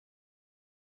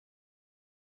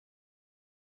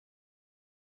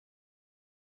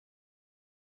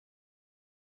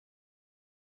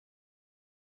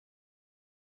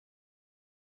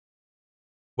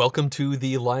Welcome to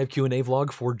the live Q&A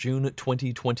vlog for June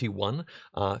 2021.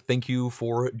 Thank you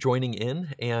for joining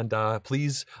in, and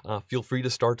please feel free to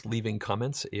start leaving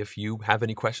comments if you have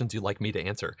any questions you'd like me to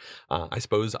answer. I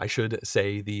suppose I should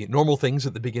say the normal things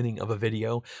at the beginning of a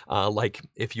video, like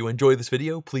if you enjoy this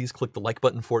video, please click the like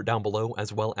button for it down below,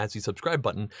 as well as the subscribe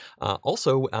button.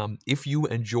 Also, if you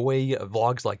enjoy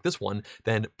vlogs like this one,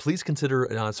 then please consider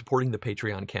supporting the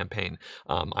Patreon campaign.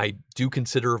 I do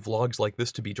consider vlogs like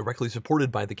this to be directly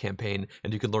supported by the campaign,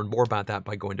 and you can learn more about that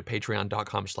by going to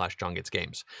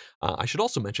patreon.com/JonGetsGames. I should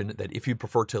also mention that if you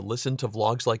prefer to listen to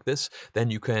vlogs like this, then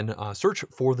you can search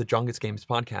for the JonGetsGames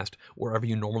podcast wherever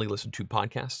you normally listen to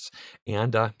podcasts.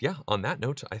 And yeah, on that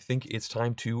note, I think it's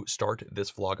time to start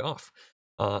this vlog off.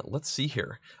 Let's see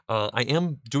here. I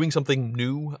am doing something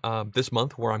new this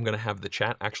month where I'm going to have the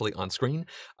chat actually on screen.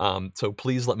 So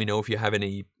please let me know if you have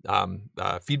any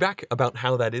feedback about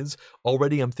how that is.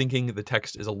 Already I'm thinking the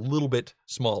text is a little bit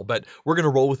small, but we're going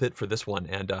to roll with it for this one.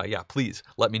 And yeah, please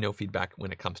let me know feedback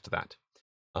when it comes to that.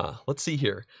 Let's see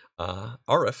here.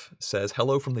 Arif says,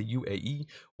 hello from the UAE.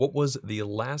 What was the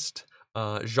last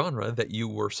genre that you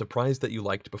were surprised that you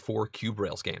liked before Cube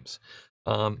Rails games?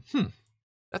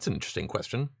 That's an interesting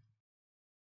question.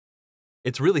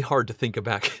 It's really hard to think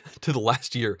back to the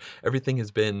last year. Everything has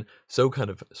been so kind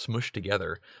of smushed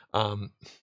together.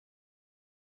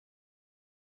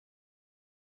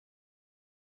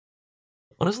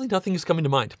 Honestly, nothing is coming to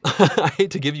mind. I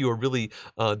hate to give you a really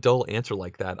dull answer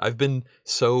like that. I've been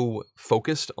so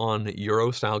focused on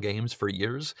Euro-style games for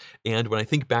years, and when I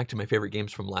think back to my favorite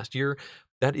games from last year,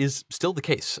 that is still the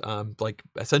case. Like,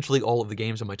 essentially all of the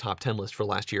games on my top 10 list for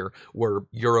last year were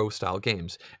Euro-style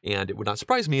games, and it would not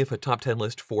surprise me if a top 10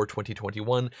 list for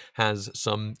 2021 has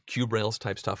some Cube Rails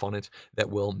type stuff on it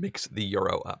that will mix the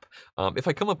Euro up. If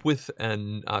I come up with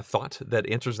an thought that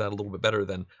answers that a little bit better,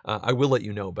 then I will let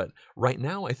you know. But right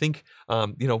now, I think,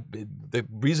 you know, the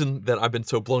reason that I've been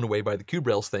so blown away by the Cube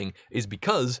Rails thing is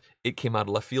because it came out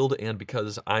of left field, and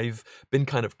because I've been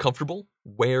kind of comfortable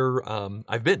where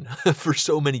I've been for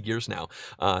so many years now.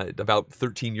 About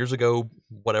 13 years ago,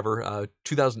 whatever,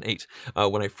 2008,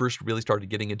 when I first really started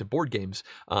getting into board games,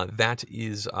 that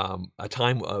is a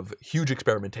time of huge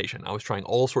experimentation. I was trying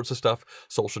all sorts of stuff,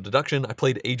 social deduction. I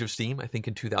played Age of Steam, I think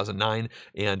in 2009,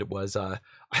 and it was, I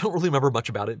don't really remember much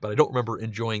about it, but I don't remember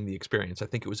enjoying the experience. I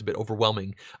think it was a bit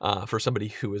overwhelming for somebody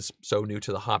who is so new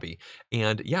to the hobby.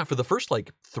 And yeah, for the first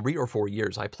like 3 or 4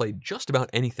 years, I played just about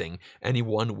anything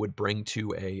anyone would bring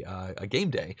to a game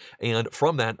day. And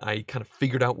from that, I kind of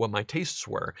figured out what my tastes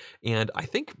were. And I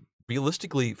think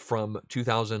realistically, from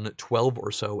 2012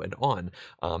 or so and on,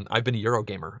 I've been a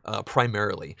Eurogamer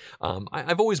primarily.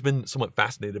 I've always been somewhat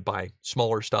fascinated by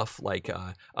smaller stuff, like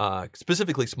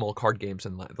specifically small card games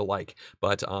and the like,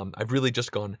 but I've really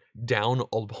just gone down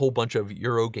a whole bunch of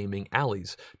Eurogaming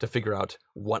alleys to figure out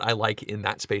what I like in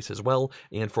that space as well,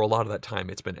 and for a lot of that time,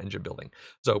 it's been engine building.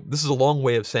 So this is a long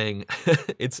way of saying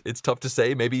it's tough to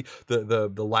say. Maybe the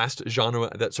last genre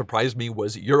that surprised me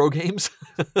was Eurogames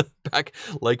back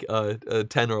like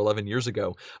 10 or 11 years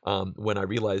ago, when I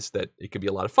realized that it could be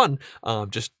a lot of fun,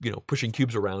 just, you know, pushing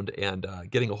cubes around and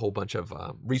getting a whole bunch of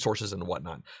resources and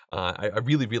whatnot. I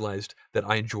really realized that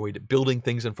I enjoyed building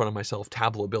things in front of myself,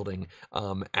 tableau building,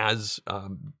 as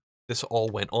this all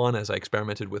went on, as I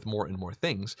experimented with more and more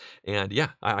things. And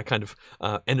yeah, I kind of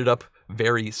ended up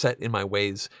very set in my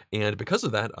ways, and because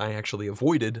of that, I actually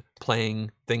avoided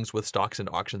playing things with stocks and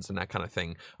auctions and that kind of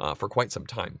thing for quite some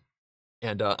time.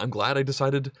 And I'm glad I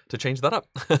decided to change that up.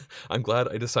 I'm glad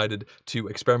I decided to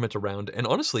experiment around. And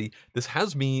honestly, this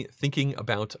has me thinking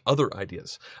about other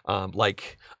ideas,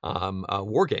 like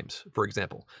war games, for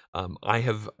example. I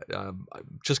have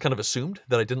just kind of assumed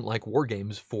that I didn't like war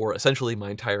games for essentially my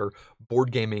entire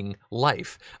board gaming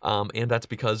life. And that's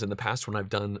because in the past, when I've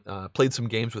done played some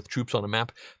games with troops on a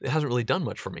map, it hasn't really done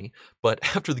much for me. But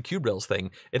after the Cube Rails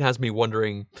thing, it has me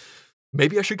wondering,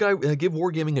 maybe I should give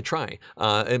wargaming a try,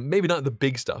 and maybe not the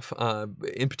big stuff.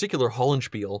 In particular,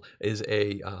 Hollenspiel is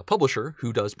a publisher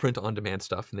who does print-on-demand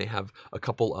stuff, and they have a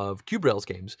couple of Cube Rails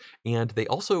games, and they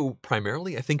also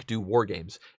primarily, I think, do war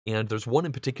games. And there's one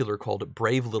in particular called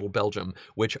Brave Little Belgium,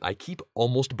 which I keep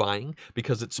almost buying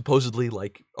because it's supposedly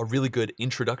like a really good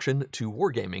introduction to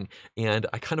wargaming, and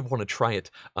I kind of want to try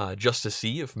it just to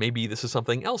see if maybe this is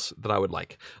something else that I would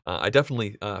like. I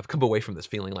definitely have come away from this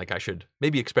feeling like I should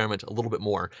maybe experiment a little bit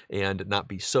more and not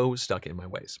be so stuck in my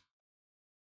ways.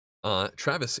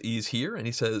 Travis is here, and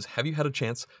he says, have you had a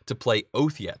chance to play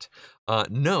Oath yet?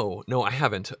 No, I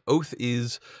haven't. Oath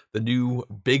is the new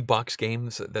big box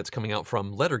games that's coming out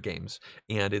from Letter Games,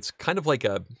 and it's kind of like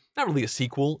not really a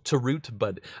sequel to Root,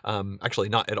 but actually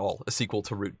not at all a sequel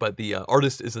to Root, but the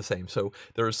artist is the same, so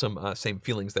there are some same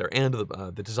feelings there, and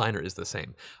the designer is the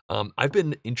same. I've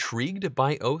been intrigued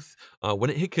by Oath. When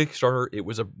it hit Kickstarter, it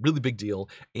was a really big deal,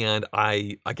 and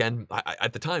I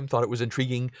at the time thought it was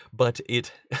intriguing, but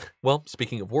it, well,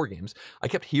 speaking of war games, I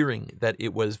kept hearing that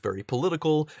it was very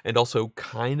political and also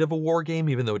kind of a war game,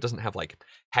 even though it doesn't have like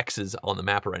hexes on the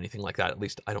map or anything like that. At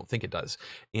least I don't think it does.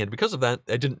 And because of that,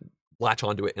 I didn't latch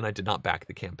onto it and I did not back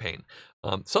the campaign.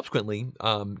 Subsequently,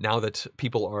 now that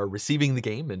people are receiving the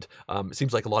game and it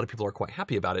seems like a lot of people are quite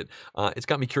happy about it, it's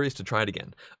got me curious to try it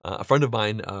again. A friend of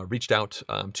mine reached out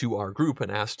to our group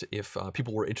and asked if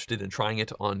people were interested in trying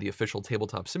it on the official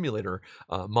Tabletop Simulator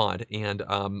mod, and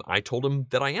I told him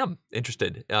that I am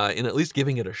interested in at least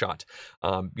giving it a shot.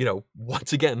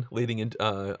 Once again, leading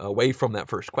away from that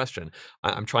first question,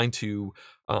 I'm trying to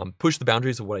push the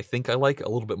boundaries of what I think I like a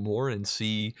little bit more and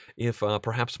see if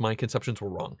perhaps my conceptions were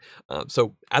wrong.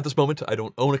 So at this moment, I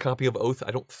don't own a copy of Oath.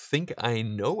 I don't think I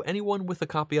know anyone with a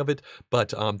copy of it,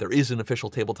 but there is an official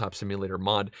Tabletop Simulator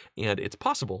mod, and it's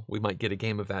possible we might get a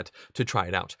game of that to try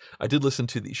it out. I did listen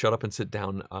to the Shut Up and Sit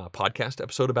Down podcast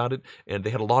episode about it, and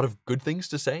they had a lot of good things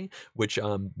to say, which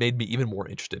made me even more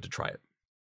interested to try it.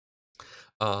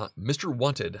 Mr.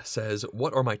 Wanted says,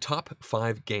 what are my top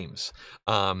 5 games?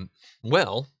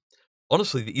 Well,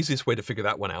 honestly, the easiest way to figure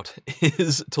that one out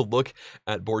is to look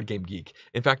at Board Game Geek.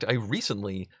 In fact, I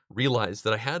recently realized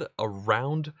that I had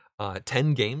around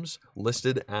 10 games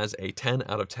listed as a 10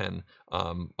 out of 10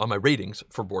 on my ratings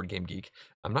for Board Game Geek.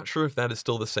 I'm not sure if that is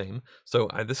still the same, so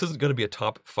this isn't going to be a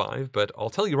top 5, but I'll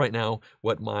tell you right now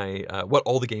what what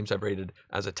all the games I've rated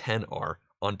as a 10 are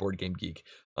on Board Game Geek.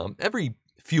 Every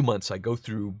few months I go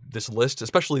through this list,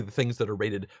 especially the things that are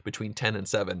rated between 10 and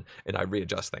 7, and I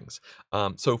readjust things.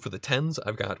 So for the 10s,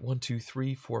 I've got 1, 2,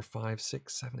 3, 4, 5,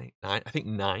 6, 7, 8, 9, I think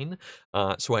 9.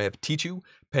 So I have Tichu,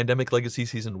 Pandemic Legacy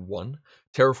Season 1,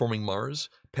 Terraforming Mars,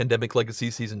 Pandemic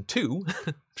Legacy Season 2,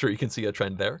 I'm sure you can see a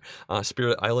trend there,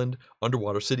 Spirit Island,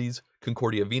 Underwater Cities,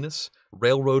 Concordia Venus,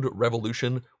 Railroad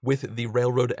Revolution with the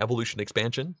Railroad Evolution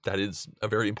expansion, that is a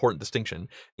very important distinction,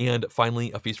 and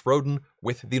finally A Feast for Odin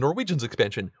with the Norwegians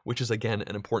expansion, which is again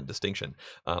an important distinction.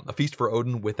 A Feast for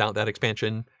Odin without that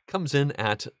expansion comes in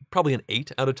at probably an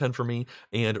 8 out of 10 for me,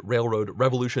 and Railroad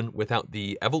Revolution without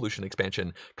the Evolution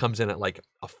expansion comes in at like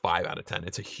a 5 out of 10.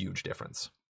 It's a huge difference.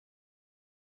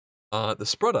 The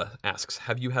Sprudda asks,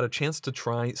 have you had a chance to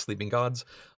try Sleeping Gods?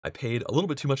 I paid a little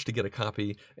bit too much to get a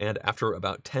copy, and after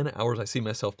about 10 hours, I see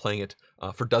myself playing it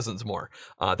for dozens more.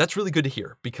 That's really good to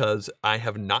hear, because I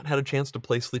have not had a chance to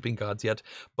play Sleeping Gods yet,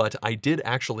 but I did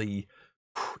actually,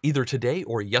 either today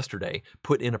or yesterday,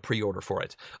 put in a pre-order for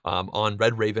it. On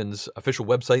Red Raven's official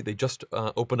website, they just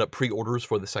opened up pre-orders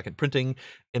for the second printing,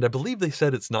 and I believe they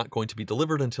said it's not going to be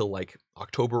delivered until like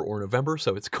October or November,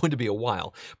 so it's going to be a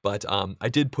while. But I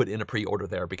did put in a pre-order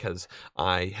there because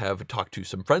I have talked to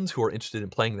some friends who are interested in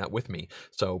playing that with me.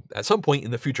 So at some point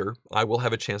in the future, I will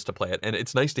have a chance to play it, and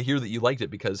it's nice to hear that you liked it,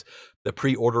 because the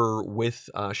pre-order with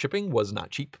shipping was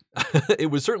not cheap. It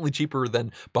was certainly cheaper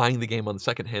than buying the game on the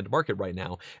secondhand market right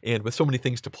now. And with so many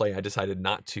things to play, I decided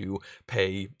not to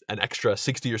pay an extra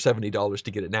 $60 or $70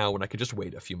 to get it now when I could just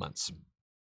wait a few months.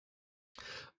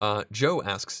 Joe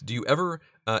asks, do you ever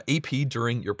AP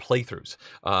during your playthroughs?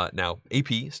 Now,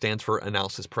 AP stands for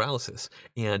analysis paralysis,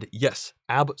 and yes,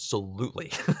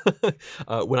 absolutely.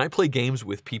 When I play games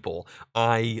with people,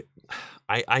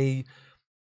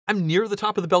 I'm near the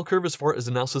top of the bell curve as far as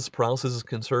analysis paralysis is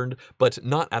concerned, but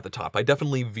not at the top. I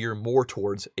definitely veer more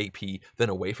towards AP than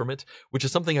away from it, which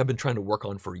is something I've been trying to work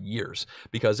on for years,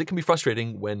 because it can be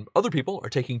frustrating when other people are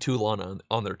taking too long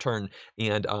on their turn,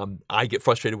 and I get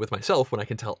frustrated with myself when I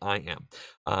can tell I am.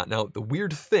 Now, the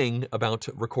weird thing about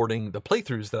recording the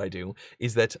playthroughs that I do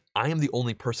is that I am the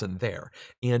only person there,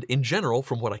 and in general,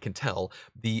 from what I can tell,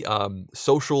 the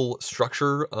social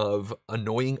structure of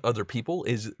annoying other people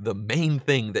is the main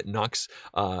thing that knocks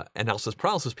analysis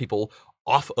paralysis people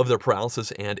off of their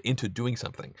paralysis and into doing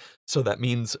something. So that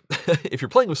means if you're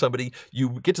playing with somebody,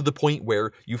 you get to the point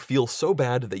where you feel so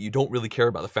bad that you don't really care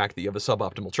about the fact that you have a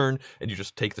suboptimal turn, and you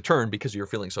just take the turn because you're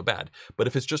feeling so bad. But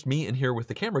if it's just me in here with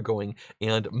the camera going,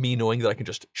 and me knowing that I can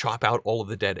just chop out all of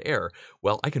the dead air,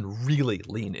 well, I can really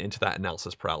lean into that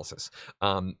analysis paralysis.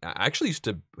 I actually used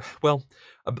to, well,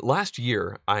 last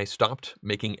year I stopped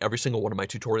making every single one of my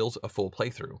tutorials a full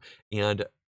playthrough, and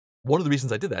One of the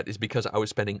reasons I did that is because I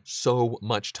was spending so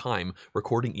much time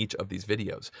recording each of these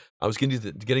videos. I was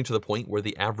getting to the point where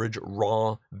the average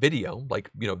raw video, like,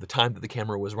 the time that the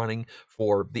camera was running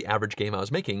for the average game I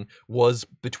was making, was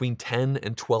between 10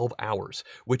 and 12 hours,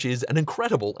 which is an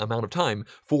incredible amount of time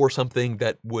for something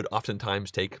that would oftentimes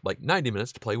take like 90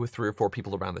 minutes to play with 3 or 4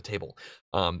 people around the table.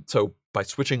 So by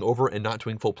switching over and not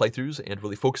doing full playthroughs and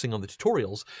really focusing on the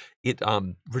tutorials, it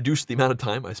reduced the amount of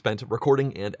time I spent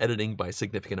recording and editing by a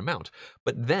significant amount.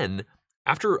 But then,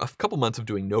 after a couple months of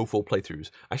doing no full playthroughs,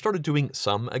 I started doing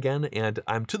some again, and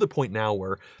I'm to the point now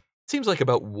where it seems like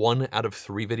about 1 out of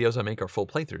 3 videos I make are full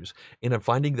playthroughs, and I'm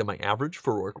finding that my average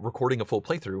for recording a full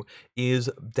playthrough is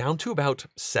down to about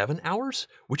 7 hours,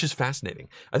 which is fascinating.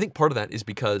 I think part of that is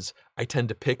because I tend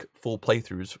to pick full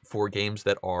playthroughs for games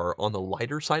that are on the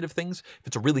lighter side of things. If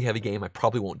it's a really heavy game, I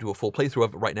probably won't do a full playthrough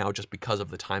of it right now just because of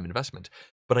the time investment.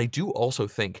 But I do also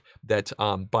think that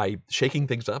by shaking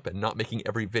things up and not making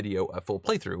every video a full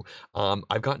playthrough,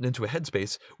 I've gotten into a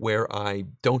headspace where I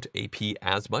don't AP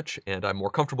as much, and I'm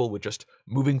more comfortable with just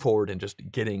moving forward and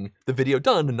just getting the video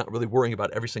done and not really worrying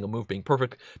about every single move being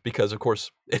perfect, because of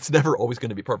course it's never always going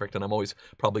to be perfect, and I'm always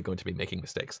probably going to be making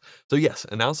mistakes. So yes,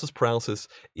 analysis paralysis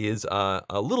is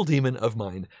a little demon of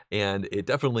mine, and it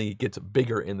definitely gets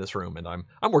bigger in this room, and I'm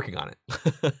working on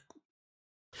it.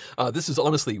 This is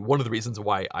honestly one of the reasons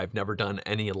why I've never done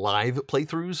any live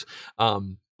playthroughs,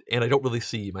 and I don't really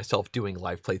see myself doing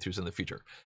live playthroughs in the future.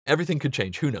 Everything could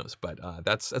change, who knows, but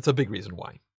that's a big reason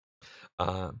why.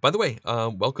 By the way,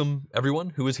 welcome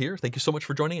everyone who is here. Thank you so much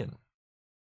for joining in.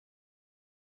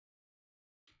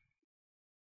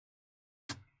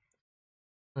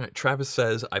 All right, Travis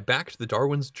says, I backed the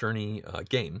Darwin's Journey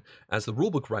game. As the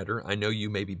rulebook writer, I know you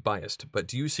may be biased, but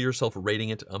do you see yourself rating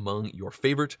it among your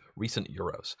favorite recent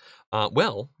Euros?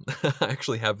 Well, I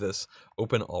actually have this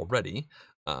open already.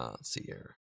 Let's see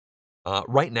here.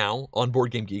 Right now, on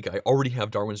Board Game Geek, I already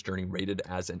have Darwin's Journey rated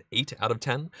as an 8 out of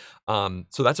 10.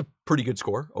 So that's a pretty good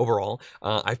score overall.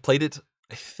 I've played it,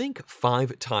 I think,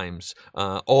 5 times,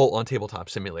 all on Tabletop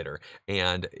Simulator,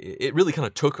 and it really kind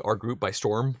of took our group by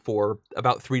storm for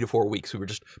about 3 to 4 weeks. We were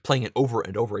just playing it over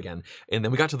and over again, and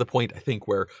then we got to the point, I think,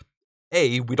 where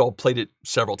A, we'd all played it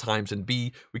several times, and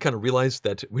B, we kind of realized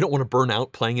that we don't want to burn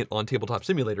out playing it on Tabletop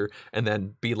Simulator and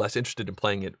then be less interested in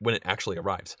playing it when it actually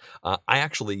arrives. I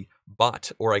actually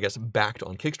bought, or I guess backed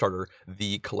on Kickstarter,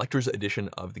 the collector's edition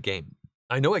of the game.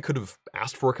 I know I could have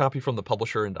asked for a copy from the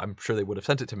publisher, and I'm sure they would have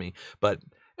sent it to me, but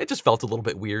it just felt a little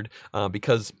bit weird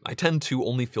because I tend to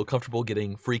only feel comfortable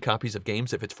getting free copies of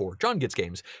games if it's for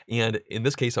JonGetsGames, and in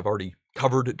this case, I've already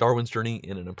covered Darwin's Journey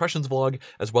in an Impressions vlog,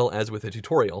 as well as with a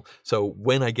tutorial, so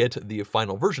when I get the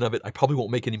final version of it, I probably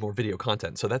won't make any more video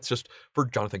content, so that's just for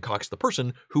Jonathan Cox, the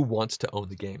person who wants to own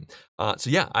the game. So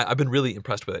yeah, I've been really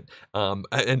impressed with it,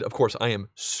 and of course, I am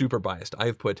super biased. I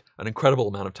have put an incredible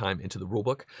amount of time into the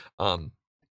rulebook.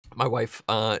 My wife,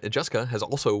 Jessica, has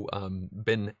also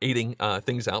been aiding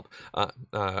things out.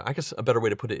 I guess a better way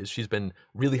to put it is she's been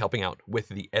really helping out with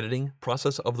the editing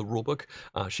process of the rulebook.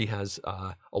 She has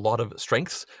a lot of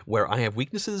strengths where I have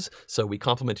weaknesses, so we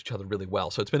complement each other really well.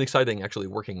 So it's been exciting actually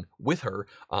working with her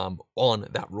on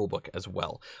that rulebook as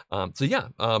well. So yeah,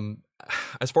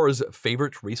 as far as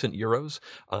favorite recent Euros,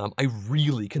 I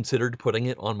really considered putting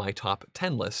it on my top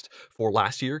 10 list for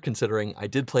last year, considering I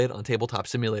did play it on Tabletop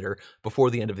Simulator before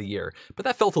the end of the year. But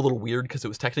that felt a little weird because it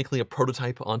was technically a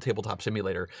prototype on Tabletop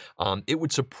Simulator. It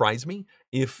would surprise me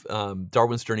if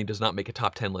Darwin's Journey does not make a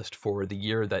top 10 list for the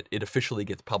year that it officially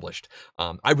gets published.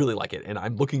 I really like it, and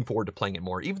I'm looking forward to playing it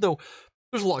more, even though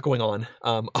there's a lot going on.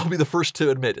 I'll be the first to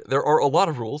admit there are a lot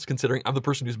of rules, considering I'm the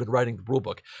person who's been writing the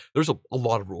rulebook. There's a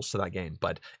lot of rules to that game,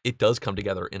 but it does come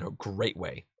together in a great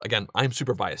way. Again, I'm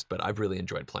super biased, but I've really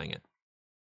enjoyed playing it.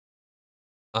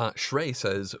 Shrey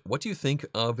says, what do you think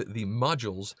of the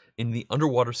modules in the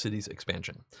Underwater Cities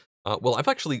expansion? Well, I've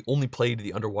actually only played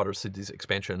the Underwater Cities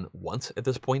expansion once at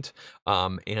this point,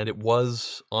 and it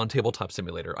was on Tabletop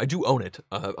Simulator. I do own it,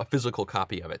 a physical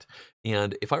copy of it,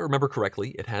 and if I remember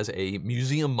correctly, it has a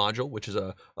museum module, which is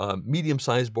a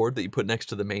medium-sized board that you put next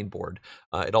to the main board.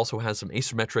 It also has some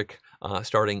asymmetric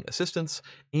starting assistance,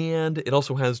 and it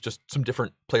also has just some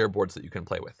different player boards that you can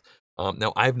play with.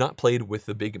 Now, I have not played with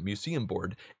the big museum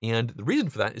board, and the reason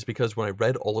for that is because when I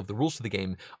read all of the rules to the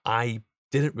game, I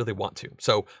didn't really want to.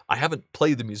 So I haven't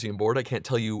played the museum board. I can't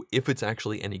tell you if it's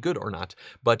actually any good or not,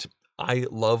 but I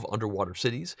love Underwater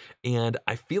Cities, and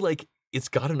I feel like it's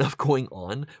got enough going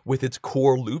on with its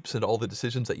core loops and all the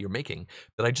decisions that you're making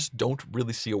that I just don't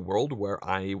really see a world where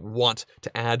I want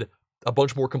to add a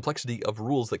bunch more complexity of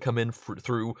rules that come in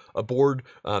through a board,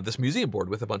 this museum board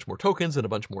with a bunch more tokens and a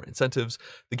bunch more incentives.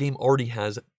 The game already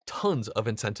has tons of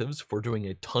incentives for doing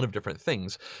a ton of different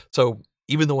things. So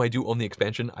even though I do own the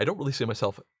expansion, I don't really see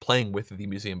myself playing with the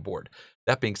museum board.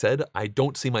 That being said, I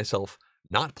don't see myself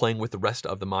not playing with the rest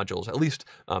of the modules, at least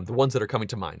the ones that are coming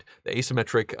to mind. The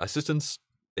asymmetric assistants,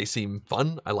 they seem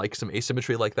fun. I like some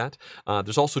asymmetry like that.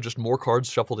 There's also just more cards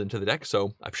shuffled into the deck,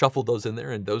 so I've shuffled those in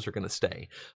there, and those are going to stay.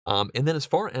 And then as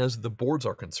far as the boards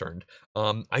are concerned,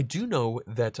 I do know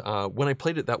that when I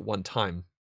played it that one time,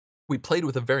 we played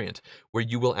with a variant where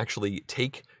you will actually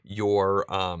take your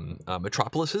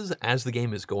metropolises as the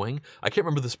game is going. I can't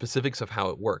remember the specifics of how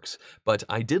it works, but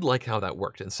I did like how that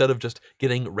worked. Instead of just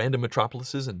getting random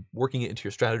metropolises and working it into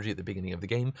your strategy at the beginning of the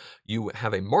game, you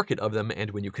have a market of them,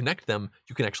 and when you connect them,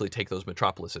 you can actually take those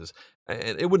metropolises.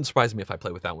 And it wouldn't surprise me if I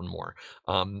play with that one more.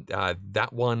 That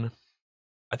one,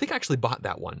 I think I actually bought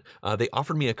that one. They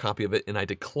offered me a copy of it, and I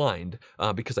declined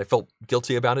because I felt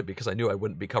guilty about it because I knew I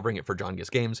wouldn't be covering it for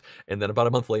JonGetsGames. And then about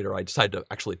a month later, I decided to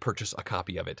actually purchase a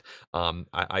copy of it.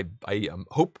 I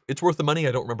hope it's worth the money.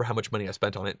 I don't remember how much money I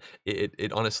spent on it.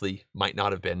 It honestly might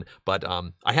not have been, but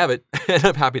I have it, and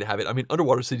I'm happy to have it. I mean,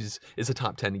 Underwater Cities is a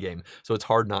top 10 game, so it's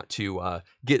hard not to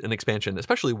get an expansion,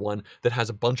 especially one that has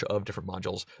a bunch of different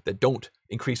modules that don't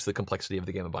increase the complexity of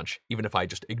the game a bunch, even if I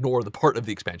just ignore the part of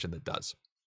the expansion that does.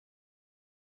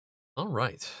 All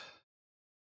right.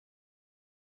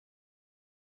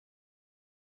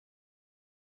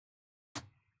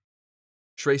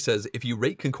 Shrey says, if you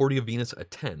rate Concordia Venus a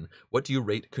 10, what do you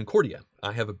rate Concordia?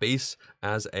 I have a base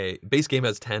game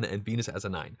as 10 and Venus as a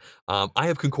 9. I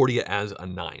have Concordia as a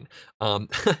 9.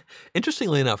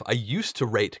 Interestingly enough, I used to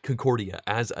rate Concordia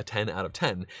as a 10 out of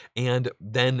 10, and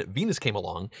then Venus came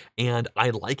along, and I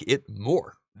like it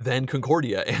more than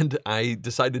Concordia, and I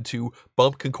decided to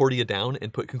bump Concordia down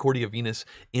and put Concordia Venus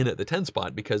in at the 10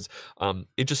 spot because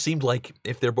it just seemed like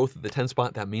if they're both at the 10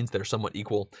 spot, that means they're somewhat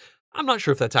equal. I'm not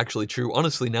sure if that's actually true.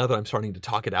 Honestly, now that I'm starting to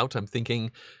talk it out, I'm thinking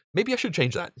maybe I should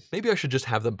change that. Maybe I should just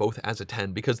have them both as a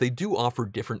 10 because they do offer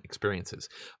different experiences.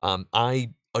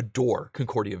 I adore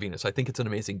Concordia Venus. I think it's an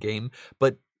amazing game,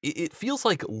 but it feels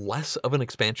like less of an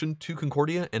expansion to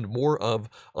Concordia and more of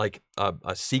like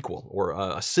a sequel or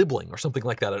a sibling or something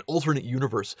like that, an alternate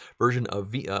universe version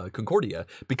of Concordia,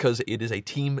 because it is a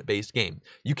team-based game.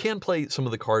 You can play some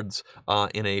of the cards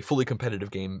in a fully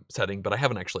competitive game setting, but I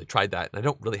haven't actually tried that, and I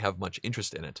don't really have much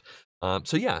interest in it.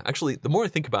 So yeah, actually, the more I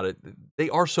think about it,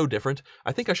 they are so different.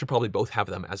 I think I should probably both have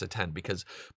them as a 10 because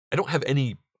I don't have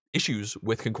any issues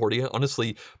with Concordia.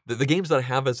 Honestly, the games that I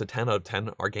have as a 10 out of 10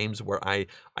 are games where I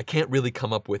can't really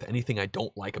come up with anything I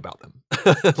don't like about them.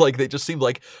 Like, they just seem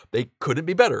like they couldn't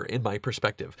be better in my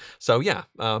perspective. So yeah,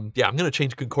 I'm going to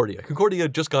change Concordia. Concordia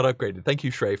just got upgraded. Thank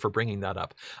you, Shrey, for bringing that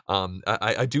up.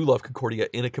 I do love Concordia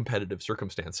in a competitive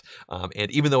circumstance.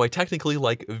 And even though I technically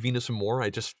like Venus more, I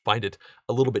just find it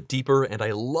a little bit deeper, and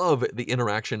I love the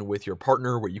interaction with your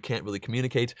partner where you can't really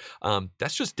communicate.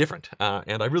 That's just different,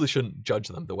 and I really shouldn't judge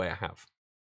them the way I have.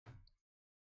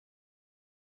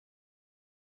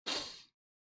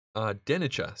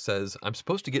 Denicha says, I'm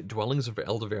supposed to get Dwellings of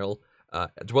Eldervale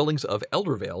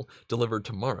delivered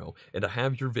tomorrow, and I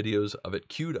have your videos of it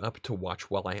queued up to watch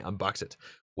while I unbox it.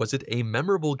 Was it a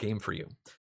memorable game for you?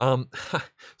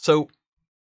 So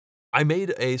I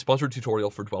made a sponsored tutorial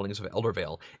for Dwellings of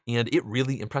Eldervale, and it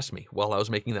really impressed me while I was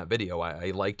making that video.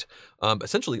 I liked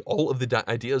essentially all of the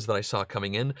ideas that I saw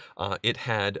coming in. It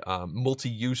had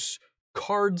multi-use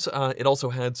cards. It also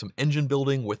had some engine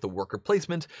building with the worker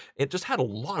placement. It just had a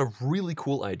lot of really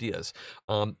cool ideas.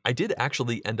 I did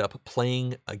actually end up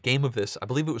playing a game of this. I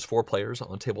believe it was 4 players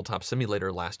on Tabletop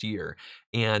Simulator last year,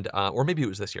 and or maybe it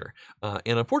was this year.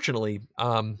 And unfortunately,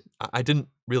 I didn't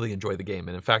really enjoy the game,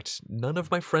 and in fact, none of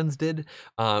my friends did,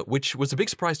 which was a big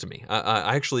surprise to me.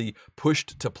 I actually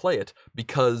pushed to play it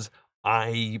because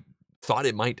I thought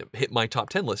it might hit my top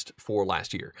 10 list for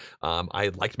last year. I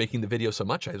liked making the video so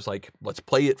much, I was like, let's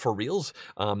play it for reals,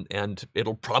 and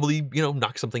it'll probably,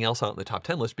 knock something else out in the top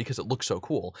 10 list because it looks so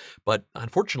cool. But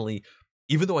unfortunately,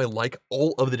 even though I like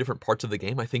all of the different parts of the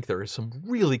game, I think there is some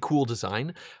really cool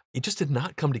design, it just did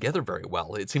not come together very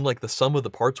well. It seemed like the sum of the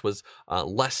parts was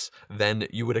less than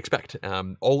you would expect.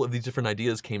 All of these different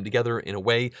ideas came together in a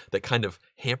way that kind of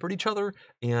hampered each other,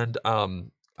 and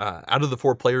out of the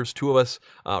 4 players, 2 of us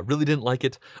really didn't like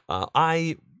it.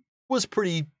 I was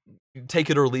pretty take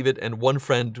it or leave it, and one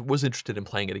friend was interested in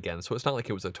playing it again, so it's not like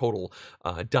it was a total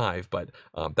dive, but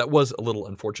that was a little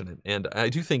unfortunate. And I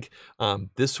do think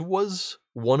this was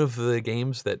one of the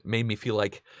games that made me feel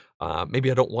like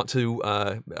maybe I don't want to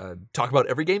talk about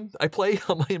every game I play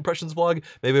on my impressions vlog.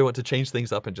 Maybe I want to change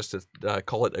things up and just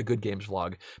call it a good games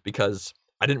vlog, because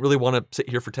I didn't really want to sit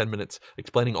here for 10 minutes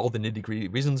explaining all the nitty-gritty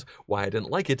reasons why I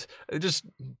didn't like it. It just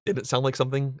didn't sound like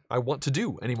something I want to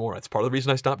do anymore. That's part of the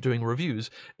reason I stopped doing reviews.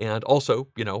 And also,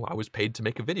 you know, I was paid to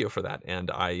make a video for that,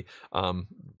 and I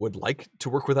would like to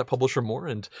work with that publisher more.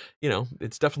 And, you know,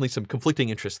 it's definitely some conflicting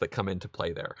interests that come into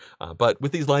play there. But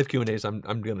with these live Q&As, I'm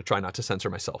going to try not to censor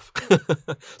myself.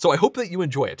 So I hope that you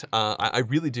enjoy it. I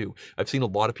really do. I've seen a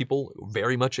lot of people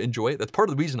very much enjoy it. That's part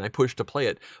of the reason I pushed to play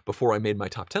it before I made my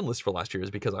top 10 list for last year,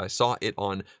 is because I saw it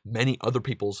on many other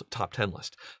people's top 10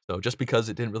 list. So just because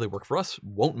it didn't really work for us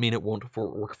won't mean it won't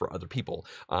work for other people.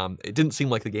 It didn't seem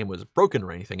like the game was broken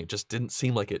or anything. It just didn't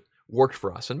seem like it worked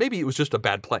for us. And maybe it was just a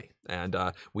bad play, and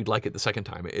we'd like it the second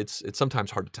time. It's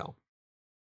sometimes hard to tell.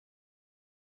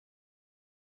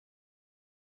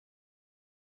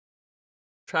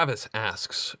 Travis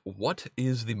asks, what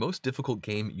is the most difficult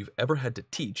game you've ever had to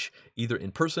teach, either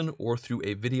in person or through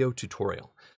a video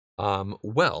tutorial?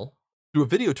 Well, through a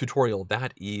video tutorial,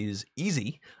 that is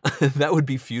easy. That would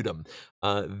be Feudum.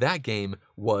 That game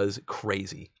was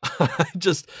crazy.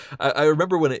 I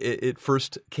remember when it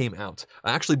first came out.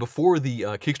 Actually, before the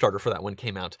Kickstarter for that one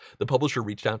came out, the publisher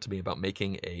reached out to me about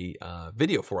making a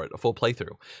video for it, a full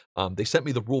playthrough. They sent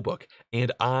me the rulebook,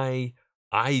 and I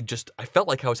felt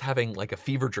like I was having like a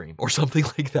fever dream or something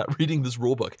like that reading this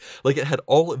rulebook. Like, it had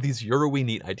all of these Euro-y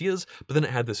neat ideas, but then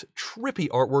it had this trippy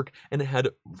artwork, and it had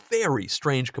very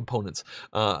strange components.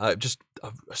 Just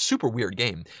a super weird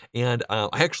game. And I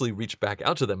actually reached back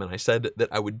out to them and I said that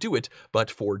I would do it,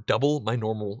 but for double my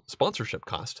normal sponsorship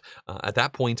cost. At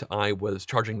that point, I was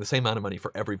charging the same amount of money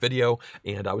for every video,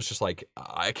 and I was just like,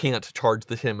 I can't charge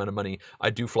the same amount of money I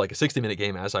do for like a 60-minute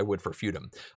game as I would for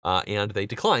Feudum. And they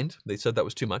declined. They said that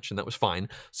was too much, and that was fine.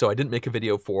 So I didn't make a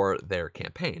video for their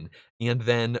campaign. And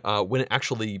then when it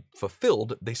actually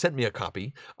fulfilled, they sent me a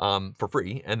copy for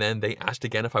free, and then they asked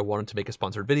again if I wanted to make a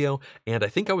sponsored video. And I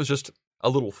think I was just a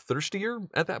little thirstier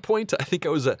at that point. I think I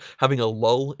was having a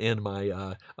lull in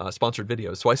my sponsored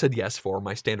videos. So I said yes for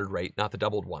my standard rate, not the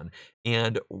doubled one.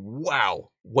 And wow,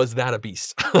 was that a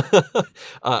beast.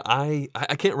 I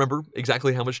can't remember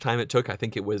exactly how much time it took. I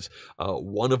think it was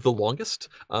one of the longest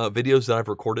videos that I've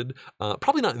recorded.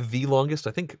 Probably not the longest.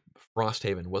 I think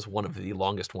Frosthaven was one of the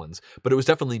longest ones, but it was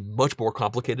definitely much more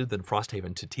complicated than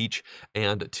Frosthaven to teach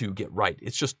and to get right.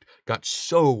 It's just got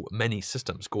so many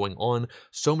systems going on,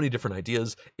 so many different ideas.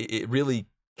 It really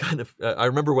kind of, I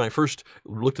remember when I first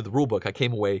looked at the rulebook, I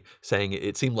came away saying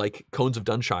it seemed like Cones of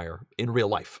Dunshire in real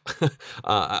life.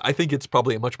 I think it's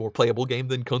probably a much more playable game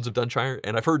than Cones of Dunshire,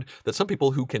 and I've heard that some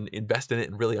people who can invest in it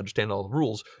and really understand all the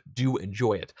rules do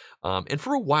enjoy it. And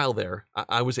for a while there,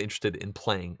 I was interested in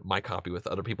playing my copy with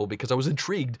other people because I was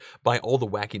intrigued by all the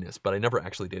wackiness, but I never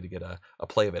actually did get a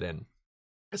play of it in.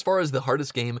 As far as the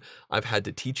hardest game I've had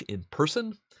to teach in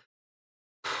person,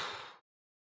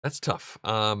 that's tough.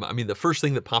 I mean, the first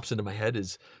thing that pops into my head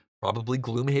is probably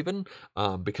Gloomhaven,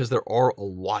 because there are a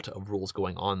lot of rules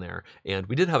going on there, and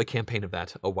we did have a campaign of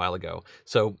that a while ago.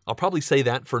 So I'll probably say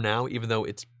that for now, even though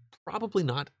it's probably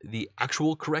not the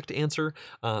actual correct answer.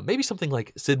 Maybe something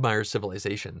like Sid Meier's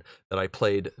Civilization that I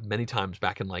played many times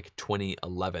back in like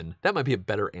 2011. That might be a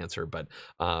better answer, but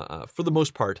for the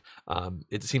most part,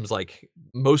 it seems like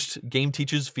most game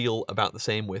teachers feel about the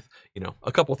same, with, you know,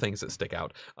 a couple things that stick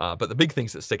out. But the big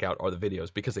things that stick out are the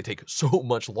videos, because they take so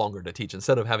much longer to teach.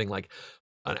 Instead of having like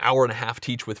an hour and a half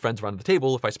teach with friends around the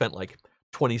table, if I spent like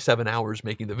 27 hours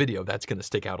making the video, that's going to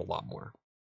stick out a lot more.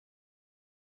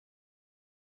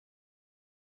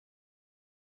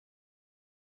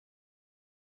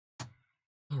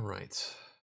 All right.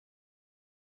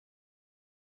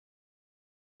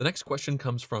 The next question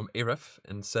comes from Aref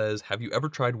and says, "Have you ever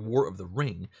tried War of the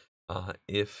Ring?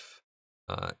 If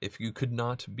you could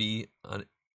not be on,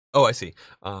 oh, I see.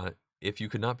 If you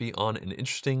could not be on an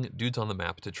interesting Dudes on the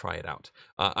Map to try it out."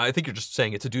 I think you're just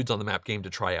saying it's a Dudes on the Map game to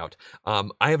try out.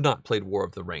 I have not played War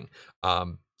of the Ring.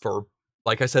 For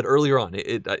Like I said earlier on,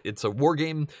 it's a war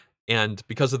game. And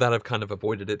because of that, I've kind of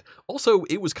avoided it. Also,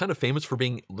 it was kind of famous for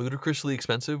being ludicrously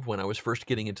expensive when I was first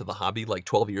getting into the hobby like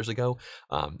 12 years ago.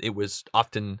 It was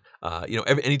often, you know,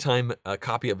 anytime a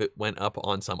copy of it went up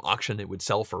on some auction, it would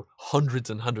sell for hundreds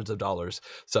and hundreds of dollars.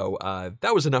 So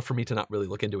that was enough for me to not really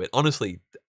look into it. Honestly,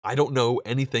 I don't know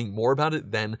anything more about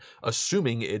it than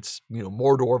assuming it's, you know,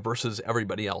 Mordor versus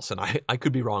everybody else. And I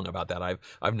could be wrong about that.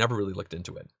 I've never really looked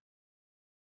into it.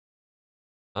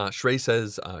 Shrey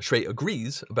says, Shrey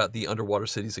agrees about the Underwater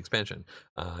Cities expansion.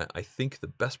 I think the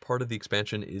best part of the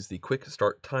expansion is the quick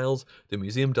start tiles. The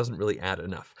museum doesn't really add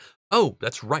enough. Oh,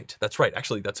 that's right. That's right.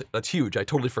 Actually, that's huge. I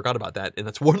totally forgot about that, and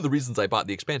that's one of the reasons I bought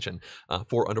the expansion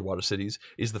for Underwater Cities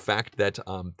is the fact that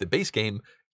the base game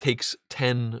takes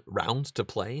 10 rounds to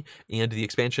play, and the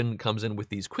expansion comes in with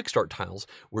these quick start tiles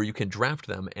where you can draft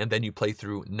them, and then you play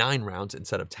through 9 rounds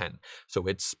instead of 10. So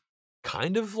it's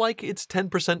kind of like it's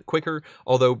 10% quicker,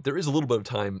 although there is a little bit of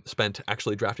time spent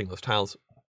actually drafting those tiles.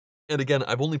 And again,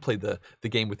 I've only played the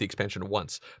game with the expansion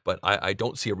once, but I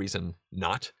don't see a reason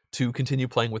not to continue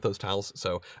playing with those tiles.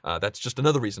 So that's just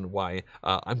another reason why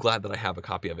I'm glad that I have a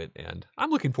copy of it, and I'm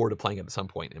looking forward to playing it at some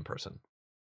point in person.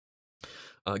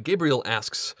 Gabriel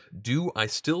asks, do I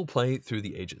still play Through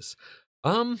the Ages?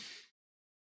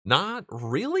 Not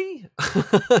really,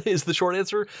 is the short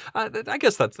answer. I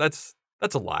guess that's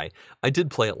a lie. I did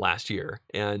play it last year,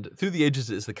 and Through the Ages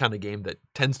is the kind of game that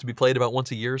tends to be played about once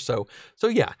a year. So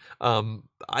yeah,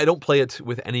 I don't play it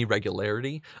with any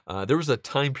regularity. There was a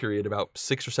time period about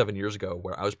 6 or 7 years ago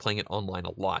where I was playing it online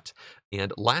a lot,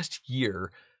 and last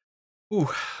year. Ooh,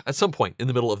 at some point in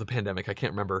the middle of the pandemic, I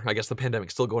can't remember. I guess the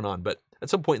pandemic's still going on, but at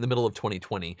some point in the middle of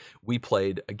 2020, we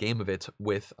played a game of it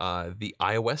with the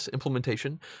iOS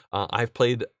implementation. I've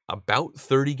played about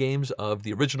 30 games of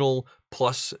the original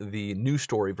plus the new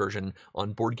story version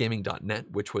on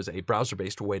boardgaming.net, which was a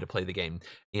browser-based way to play the game.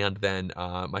 And then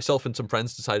myself and some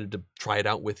friends decided to try it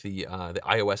out with the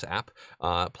iOS app,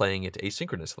 playing it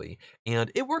asynchronously,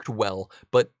 and it worked well,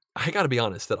 but I gotta be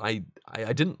honest that I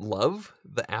didn't love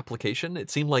the application.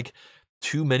 It seemed like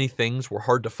too many things were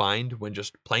hard to find when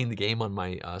just playing the game on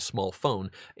my small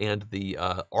phone, and the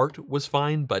art was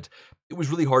fine, but it was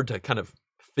really hard to kind of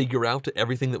figure out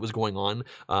everything that was going on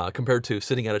compared to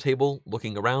sitting at a table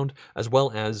looking around, as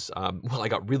well as, well, I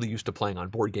got really used to playing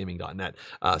on boardgaming.net,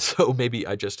 so maybe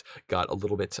I just got a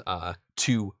little bit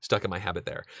too stuck in my habit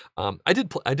there. I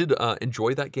did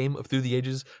enjoy that game of Through the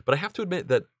Ages, but I have to admit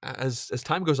that as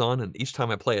time goes on and each time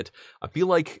I play it, I feel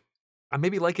like I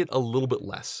maybe like it a little bit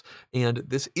less. And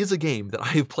this is a game that I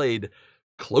have played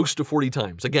close to 40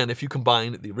 times. Again, if you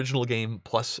combine the original game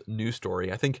plus new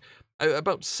story, I think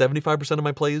about 75% of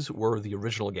my plays were the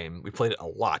original game. We played it a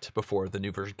lot before the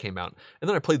new version came out, and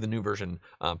then I played the new version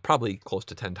probably close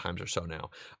to 10 times or so now.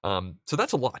 So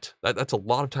that's a lot. That's a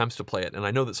lot of times to play it, and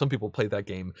I know that some people play that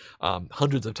game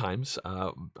hundreds of times.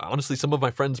 Honestly, some of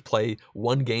my friends play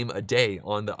one game a day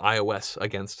on the iOS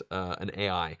against an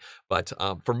AI, but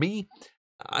for me,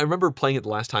 I remember playing it the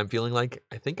last time feeling like,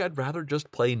 I think I'd rather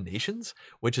just play Nations,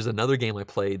 which is another game I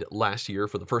played last year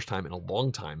for the first time in a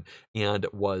long time, and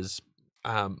was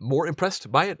more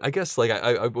impressed by it, I guess. Like,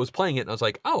 I was playing it and I was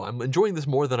like, oh, I'm enjoying this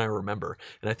more than I remember.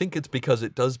 And I think it's because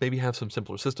it does maybe have some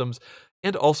simpler systems,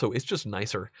 and also it's just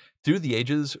nicer. Through the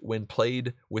Ages, when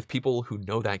played with people who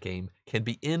know that game, can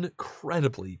be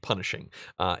incredibly punishing.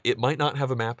 It might not have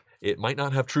a map, it might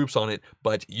not have troops on it,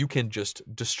 but you can just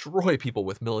destroy people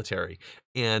with military.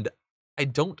 And I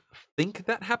don't think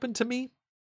that happened to me.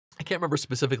 I can't remember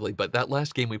specifically, but that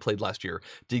last game we played last year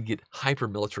did get hyper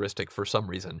militaristic for some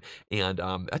reason, and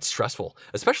that's stressful,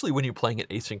 especially when you're playing it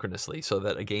asynchronously. So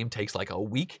that a game takes like a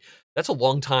week. That's a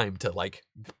long time to like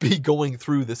be going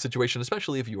through this situation,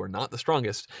 especially if you are not the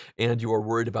strongest and you are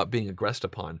worried about being aggressed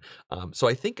upon. So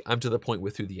I think I'm to the point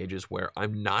with Through the Ages where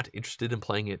I'm not interested in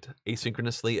playing it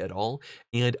asynchronously at all,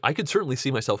 and I could certainly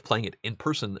see myself playing it in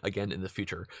person again in the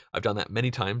future. I've done that many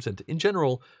times, and in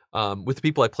general, with the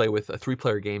people I play with, a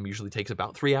 3-player game usually takes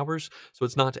about 3 hours, so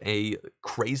it's not a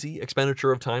crazy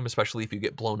expenditure of time, especially if you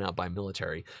get blown out by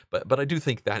military. But I do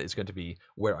think that is going to be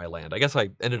where I land. I guess I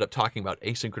ended up talking about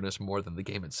asynchronous more than the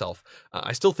game itself.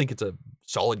 I still think it's a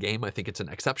solid game. I think it's an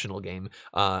exceptional game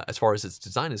as far as its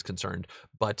design is concerned,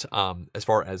 but as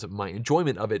far as my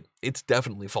enjoyment of it, it's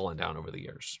definitely fallen down over the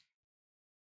years.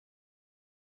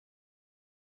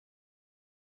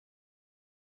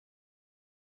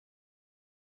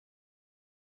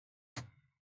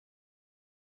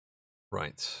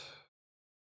 Right.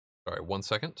 Sorry, 1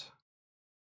 second.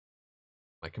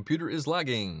 My computer is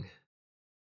lagging.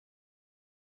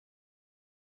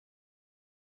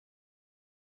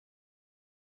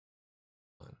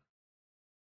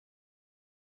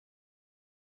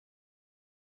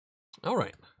 All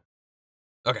right.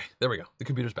 Okay, there we go. The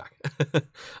computer's back.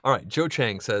 All right, Joe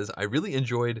Chang says, I really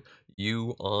enjoyed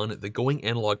you on the Going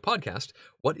Analog podcast.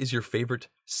 What is your favorite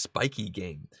spiky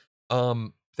game?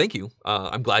 Thank you.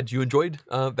 I'm glad you enjoyed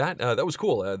that. That was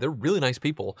cool. They're really nice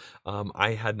people.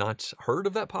 I had not heard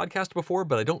of that podcast before,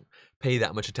 but I don't pay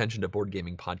that much attention to board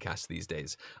gaming podcasts these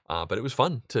days. But it was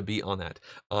fun to be on that.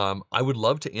 I would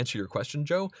love to answer your question,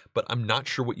 Joe, but I'm not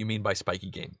sure what you mean by spiky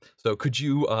game. So could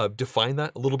you define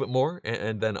that a little bit more,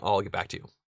 and then I'll get back to you.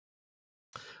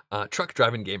 Truck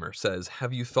Driving Gamer says,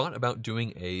 have you thought about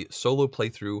doing a solo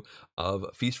playthrough of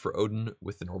Feast for Odin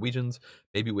with the Norwegians,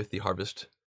 maybe with the Harvest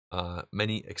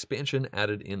Many expansion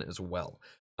added in as well?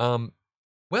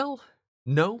 Well,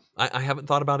 no, I haven't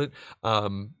thought about it.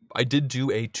 I did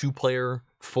do a 2-player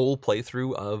full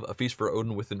playthrough of A Feast for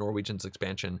Odin with the Norwegians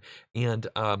expansion, and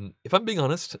if I'm being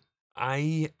honest,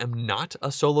 I am not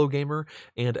a solo gamer,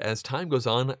 and as time goes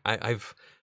on, I've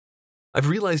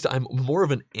realized I'm more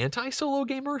of an anti-solo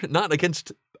gamer, not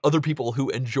against other people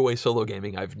who enjoy solo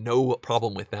gaming. I've no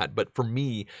problem with that, but for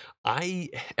me,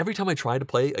 every time I try to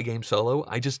play a game solo,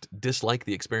 I just dislike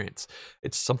the experience.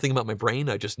 It's something about my brain.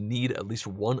 I just need at least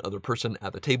one other person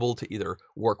at the table to either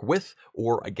work with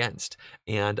or against,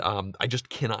 and I just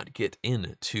cannot get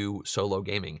into solo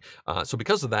gaming. So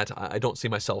because of that, I don't see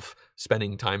myself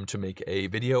spending time to make a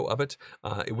video of it.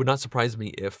 It would not surprise me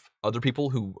if other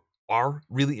people who are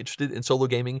really interested in solo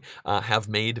gaming have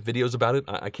made videos about it.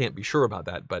 I can't be sure about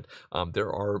that, but there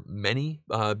are many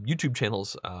YouTube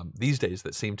channels these days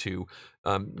that seem to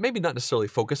maybe not necessarily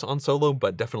focus on solo,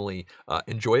 but definitely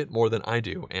enjoy it more than I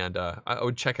do, and I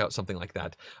would check out something like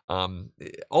that.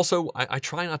 Also, I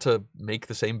try not to make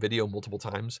the same video multiple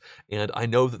times, and I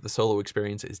know that the solo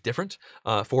experience is different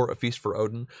for A Feast for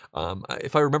Odin.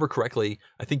 If I remember correctly,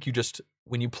 I think you just,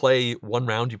 when you play one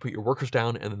round, you put your workers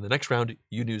down, and then the next round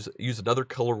you use another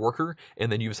color worker,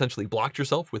 and then you essentially blocked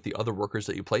yourself with the other workers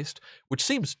that you placed, which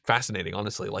seems fascinating,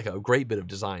 honestly, like a great bit of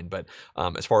design. But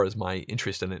as far as my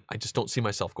interest in it, I just don't see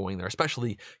myself going there,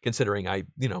 especially considering I,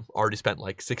 already spent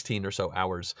like 16 or so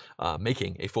hours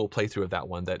making a full playthrough of that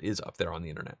one that is up there on the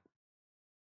internet.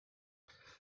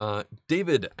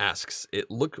 David asks,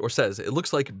 says, it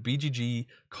looks like BGG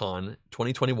Con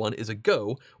 2021 is a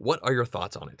go. What are your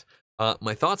thoughts on it?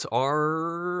 My thoughts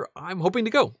are, I'm hoping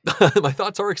to go. My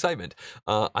thoughts are excitement.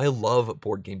 I love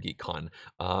Board Game Geek Con.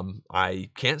 I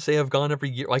can't say I've gone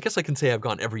every year. Well, I guess I can say I've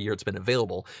gone every year it's been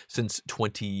available since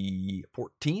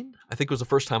 2014. I think it was the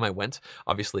first time I went.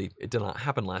 Obviously, it did not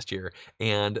happen last year,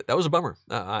 and that was a bummer.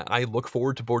 I look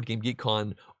forward to Board Game Geek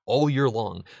Con all year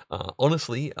long.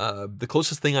 Honestly, the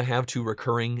closest thing I have to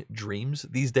recurring dreams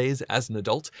these days as an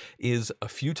adult is a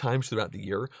few times throughout the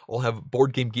year, I'll have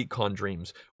Board Game Geek Con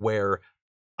dreams where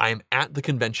I'm at the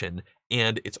convention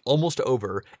and it's almost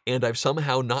over, and I've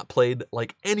somehow not played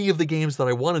like any of the games that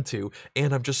I wanted to,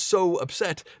 and I'm just so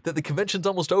upset that the convention's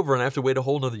almost over and I have to wait a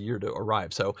whole nother year to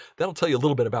arrive. So that'll tell you a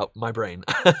little bit about my brain,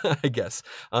 I guess.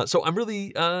 So I'm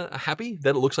really happy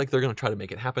that it looks like they're going to try to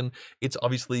make it happen. It's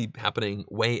obviously happening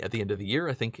way at the end of the year,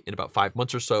 I think in about 5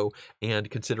 months or so, and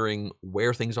considering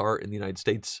where things are in the United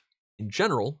States in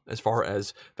general, as far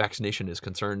as vaccination is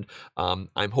concerned,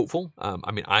 I'm hopeful.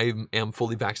 I mean, I am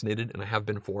fully vaccinated, and I have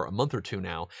been for a month or two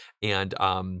now. And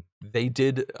they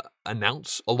did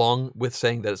announce, along with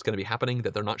saying that it's going to be happening,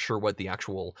 that they're not sure what the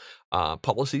actual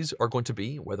policies are going to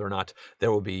be, whether or not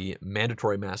there will be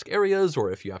mandatory mask areas,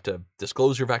 or if you have to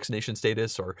disclose your vaccination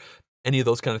status, or any of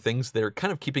those kind of things. They're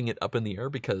kind of keeping it up in the air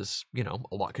because,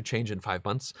 a lot could change in 5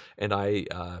 months, and I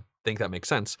think that makes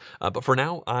sense. But for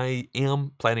now, I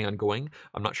am planning on going.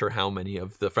 I'm not sure how many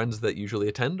of the friends that usually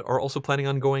attend are also planning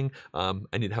on going.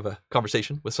 I need to have a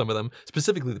conversation with some of them,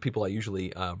 specifically the people I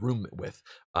usually room with.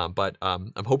 But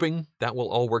I'm hoping that will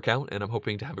all work out, and I'm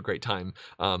hoping to have a great time.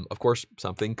 Of course,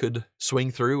 something could swing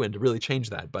through and really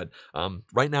change that, but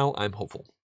right now, I'm hopeful.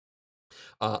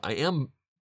 I am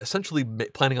essentially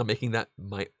planning on making that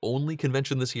my only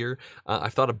convention this year.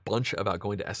 I've thought a bunch about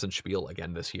going to Essen Spiel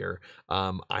again this year.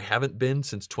 I haven't been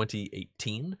since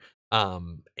 2018.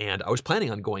 And I was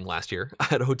planning on going last year. I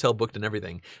had a hotel booked and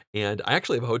everything. And I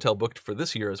actually have a hotel booked for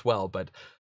this year as well, but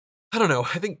I don't know.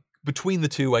 I think between the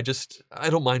two, I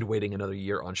don't mind waiting another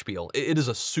year on Spiel. It is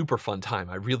a super fun time.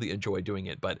 I really enjoy doing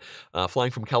it, but flying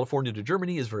from California to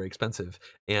Germany is very expensive.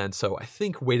 And so I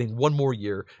think waiting one more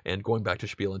year and going back to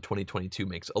Spiel in 2022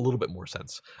 makes a little bit more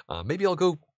sense. Maybe I'll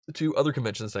go to other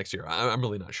conventions next year. I'm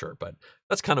really not sure, but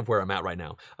that's kind of where I'm at right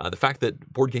now. The fact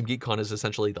that Board Game Geek Con is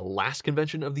essentially the last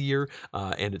convention of the year,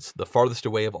 and it's the farthest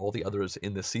away of all the others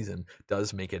in this season,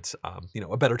 does make it,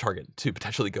 a better target to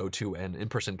potentially go to an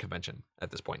in-person convention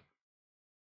at this point.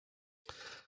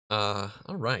 All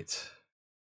right.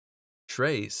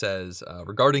 Trey says,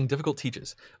 regarding difficult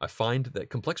teaches, I find that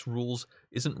complex rules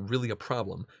isn't really a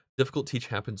problem. Difficult teach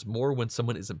happens more when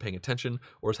someone isn't paying attention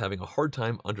or is having a hard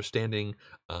time understanding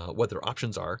what their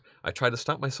options are. I try to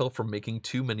stop myself from making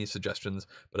too many suggestions,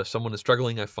 but if someone is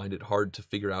struggling, I find it hard to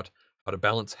figure out how to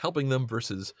balance helping them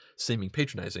versus seeming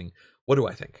patronizing. What do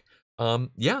I think?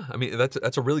 Yeah, I mean,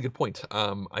 that's a really good point.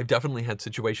 I've definitely had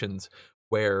situations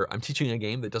where I'm teaching a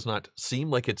game that does not seem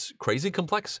like it's crazy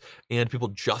complex, and people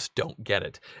just don't get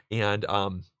it, and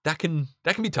that can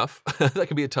be tough. That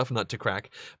can be a tough nut to crack.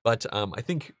 But I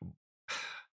think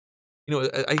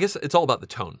I guess it's all about the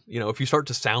tone. If you start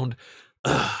to sound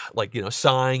like,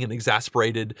 sighing and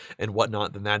exasperated and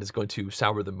whatnot, then that is going to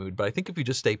sour the mood. But I think if you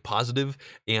just stay positive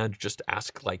and just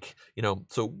ask, like,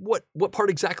 so what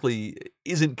part exactly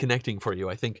isn't connecting for you,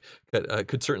 I think that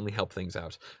could certainly help things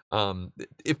out.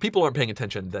 If people aren't paying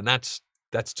attention, then that's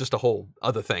just a whole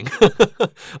other thing.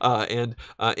 And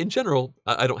in general,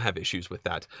 I don't have issues with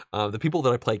that. The people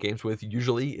that I play games with,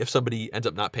 usually, if somebody ends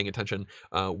up not paying attention,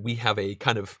 we have a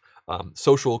kind of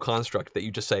social construct that you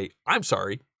just say, "I'm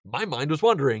sorry, my mind was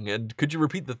wandering, and could you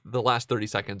repeat the last 30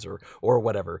 seconds or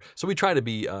whatever?" So we try to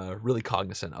be really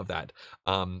cognizant of that.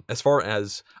 As far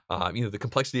as the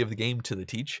complexity of the game to the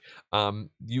teach,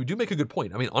 you do make a good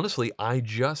point. I mean, honestly, I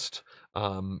just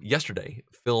yesterday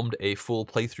filmed a full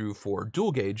playthrough for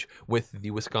Dual Gauge with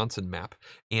the Wisconsin map,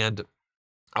 and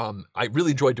I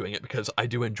really enjoyed doing it because I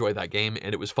do enjoy that game,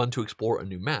 and it was fun to explore a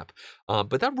new map.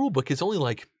 But that rule book is only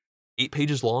like 8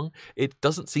 pages long. It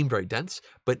doesn't seem very dense,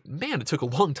 but man, it took a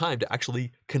long time to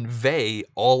actually convey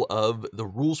all of the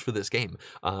rules for this game.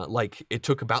 Like, it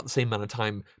took about the same amount of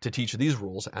time to teach these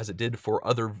rules as it did for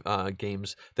other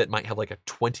games that might have like a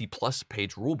 20+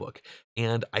 page rule book.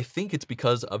 And I think it's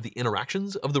because of the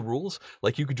interactions of the rules.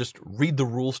 Like, you could just read the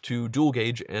rules to Dual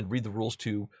Gauge and read the rules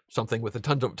to something with a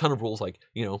ton of rules, like,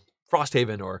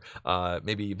 Frosthaven or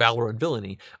maybe Valor and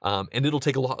Villainy, and it'll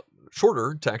take a lot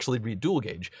shorter to actually read Dual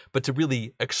Gauge, but to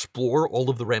really explore all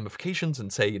of the ramifications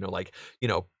and say,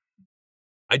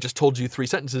 I just told you 3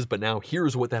 sentences, but now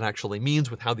here's what that actually means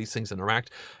with how these things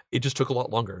interact. It just took a lot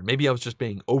longer. Maybe I was just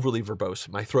being overly verbose.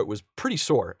 My throat was pretty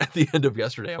sore at the end of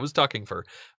yesterday. I was talking for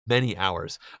many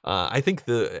hours. I think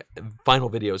the final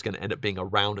video is going to end up being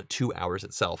around 2 hours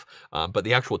itself, but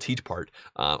the actual teach part,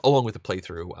 along with the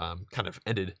playthrough, kind of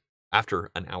ended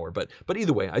after an hour. But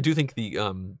either way, I do think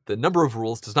the number of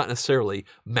rules does not necessarily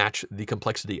match the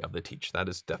complexity of the teach. That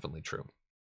is definitely true.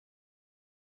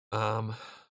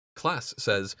 Class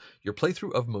says, your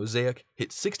playthrough of Mosaic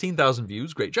hit 16,000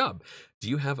 views. Great job. Do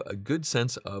you have a good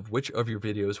sense of which of your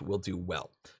videos will do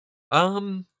well?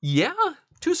 Yeah,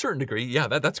 to a certain degree. Yeah,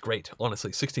 that's great.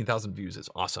 Honestly, 16,000 views is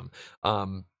awesome.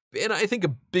 And I think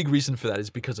a big reason for that is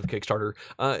because of Kickstarter.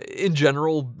 In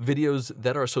general, videos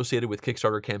that are associated with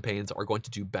Kickstarter campaigns are going to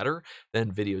do better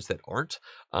than videos that aren't,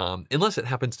 unless it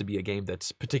happens to be a game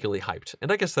that's particularly hyped.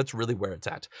 And I guess that's really where it's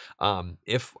at.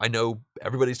 If I know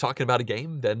everybody's talking about a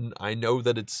game, then I know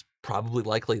that it's probably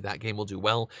likely that game will do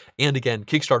well. And again,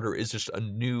 Kickstarter is just a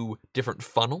new, different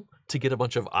funnel to get a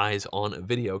bunch of eyes on a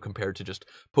video compared to just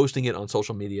posting it on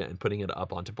social media and putting it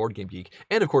up onto Board Game Geek,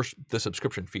 and of course, the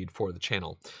subscription feed for the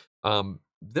channel.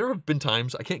 There have been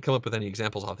times, I can't come up with any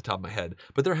examples off the top of my head,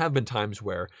 but there have been times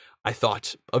where I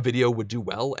thought a video would do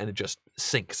well and it just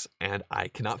sinks and I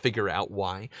cannot figure out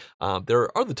why. There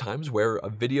are other times where a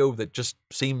video that just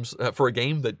seems, for a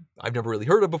game that I've never really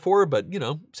heard of before, but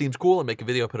seems cool, and make a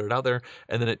video, put it out there,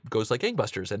 and then it goes like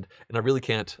gangbusters, and I really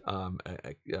can't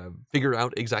figure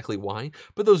out exactly why,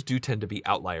 but those do tend to be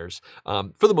outliers.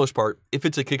 For the most part, if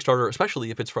it's a Kickstarter,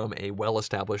 especially if it's from a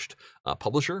well-established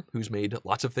publisher who's made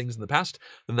lots of things in the past,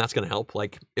 then that's going to help.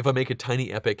 Like, if I make a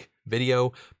tiny epic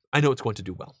video, I know it's going to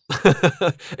do well.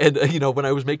 And, when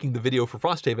I was making the video for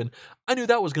Frosthaven, I knew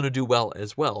that was going to do well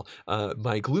as well.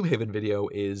 My Gloomhaven video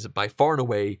is by far and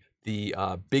away the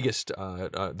biggest,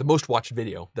 the most watched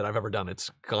video that I've ever done.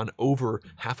 It's gone over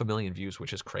 500,000 views,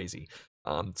 which is crazy.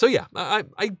 So yeah,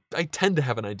 I tend to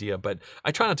have an idea, but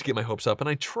I try not to get my hopes up, and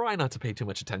I try not to pay too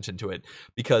much attention to it,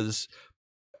 because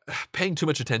paying too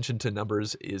much attention to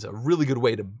numbers is a really good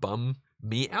way to bum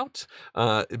me out,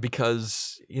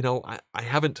 because I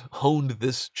haven't honed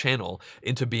this channel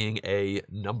into being a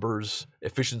numbers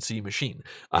efficiency machine.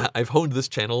 I've honed this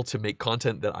channel to make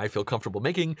content that I feel comfortable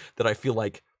making, that I feel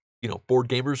like board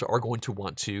gamers are going to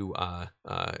want to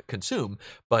consume.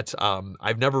 But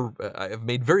I've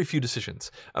made very few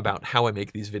decisions about how I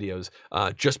make these videos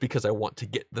just because I want to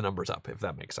get the numbers up, if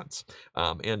that makes sense.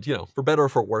 And for better or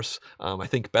for worse, I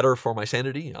think better for my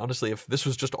sanity. Honestly, if this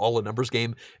was just all a numbers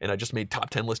game and I just made top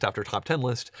 10 list after top 10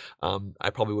 list, I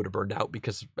probably would have burned out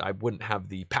because I wouldn't have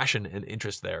the passion and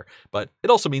interest there. But it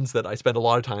also means that I spend a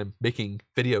lot of time making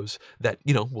videos that,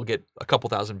 will get a couple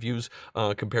thousand views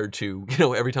compared to,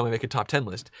 every time I make a top 10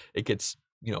 list, it gets,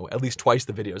 at least twice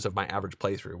the videos of my average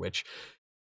playthrough, which,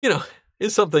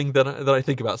 is something that I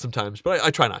think about sometimes, but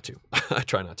I try not to. I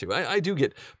try not to. I do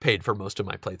get paid for most of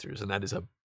my playthroughs, and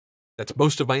that's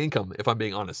most of my income, if I'm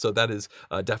being honest. So that is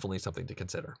definitely something to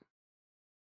consider.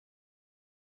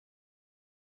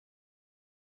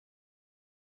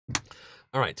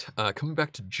 All right, coming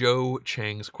back to Joe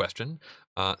Chang's question.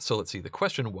 So let's see. The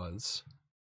question was,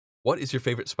 what is your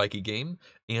favorite spiky game?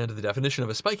 And the definition of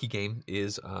a spiky game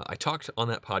is, I talked on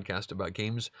that podcast about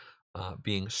games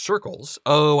being circles.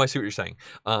 Oh, I see what you're saying.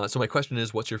 So my question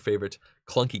is, what's your favorite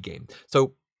clunky game?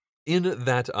 So in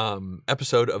that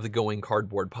episode of the Going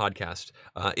Cardboard podcast,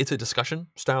 it's a discussion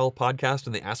style podcast,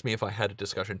 and they asked me if I had a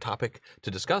discussion topic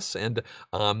to discuss. And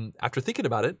after thinking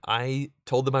about it, I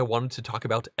told them I wanted to talk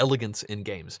about elegance in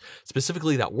games,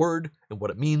 specifically that word and what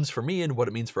it means for me and what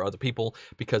it means for other people,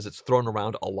 because it's thrown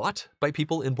around a lot by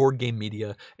people in board game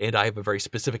media, and I have a very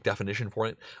specific definition for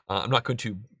it. I'm not going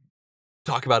to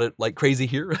talk about it like crazy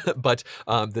here, but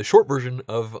the short version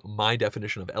of my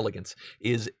definition of elegance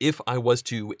is, if I was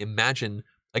to imagine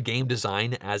a game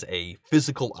design as a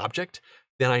physical object,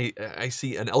 then I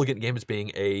see an elegant game as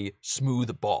being a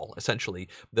smooth ball, essentially.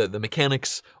 The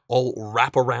mechanics all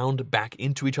wrap around back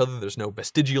into each other. There's no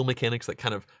vestigial mechanics that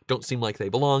kind of don't seem like they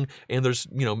belong, and there's,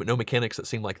 no mechanics that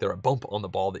seem like they're a bump on the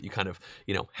ball that you kind of,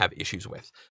 have issues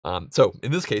with. So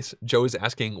in this case, Joe is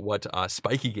asking what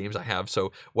spiky games I have.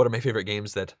 So what are my favorite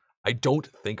games that I don't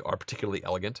think are particularly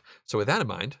elegant? So with that in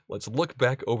mind, let's look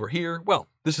back over here. Well,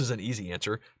 this is an easy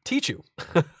answer. Tichu.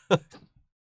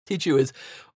 Tichu is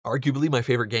arguably my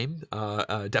favorite game.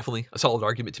 Definitely a solid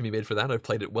argument to be made for that. I've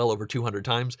played it well over 200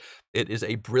 times. It is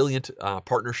a brilliant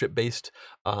partnership-based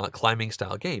climbing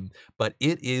style game, but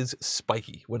it is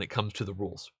spiky when it comes to the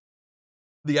rules.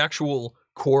 The actual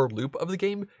core loop of the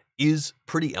game is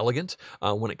pretty elegant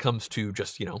when it comes to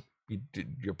just,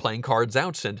 you're playing cards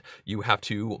out and you have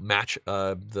to match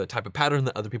the type of pattern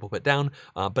that other people put down,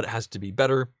 but it has to be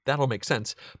better. That'll make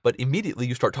sense. But immediately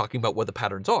you start talking about what the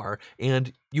patterns are,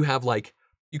 and you have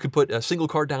you could put a single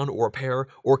card down, or a pair,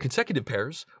 or consecutive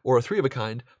pairs, or a three of a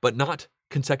kind, but not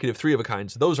consecutive three of a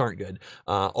kinds. Those aren't good.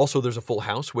 Also, there's a full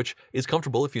house, which is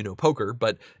comfortable if you know poker,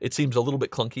 but it seems a little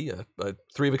bit clunky. A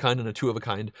three of a kind and a two of a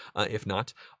kind, if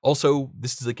not. Also,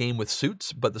 this is a game with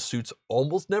suits, but the suits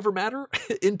almost never matter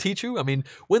in Tichu. I mean,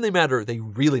 when they matter, they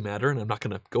really matter, and I'm not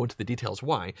going to go into the details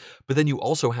why. But then you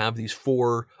also have these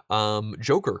four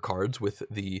Joker cards with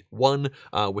the one,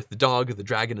 with the dog, the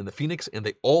dragon, and the phoenix, and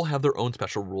they all have their own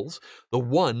special rules. The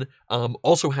one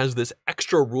also has this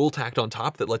extra rule tacked on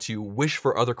top that lets you wish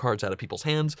for other cards out of people's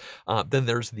hands. Then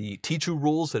there's the Tichu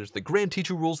rules, there's the Grand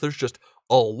Tichu rules, there's just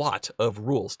a lot of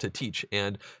rules to teach,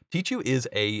 and Tichu is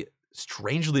a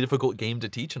strangely difficult game to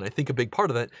teach, and I think a big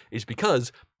part of that is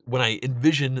because when I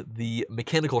envision the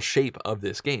mechanical shape of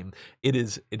this game, it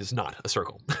is not a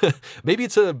circle. Maybe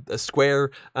it's a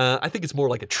square. I think it's more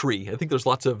like a tree. I think there's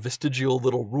lots of vestigial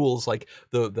little rules, like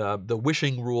the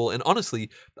wishing rule. And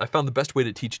honestly, I found the best way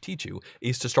to teach Tichu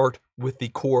is to start with the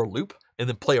core loop, and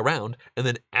then play around, and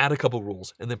then add a couple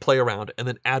rules, and then play around, and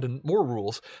then add in more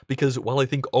rules, because while I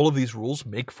think all of these rules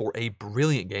make for a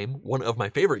brilliant game, one of my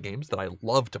favorite games that I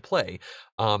love to play,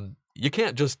 you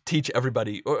can't just teach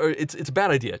everybody, or it's a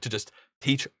bad idea to just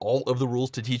teach all of the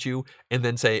rules to Tichu and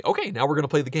then say, okay, now we're going to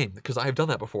play the game, because I have done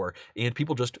that before, and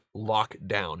people just lock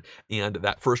down, and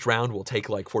that first round will take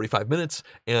like 45 minutes,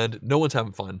 and no one's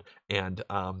having fun, and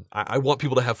I want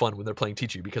people to have fun when they're playing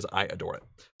Tichu, because I adore it.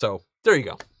 So there you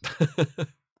go.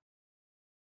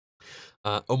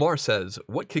 Omar says,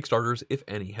 what Kickstarters, if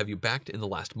any, have you backed in the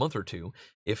last month or two?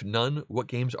 If none, what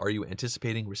games are you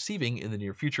anticipating receiving in the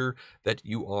near future that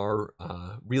you are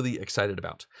really excited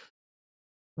about?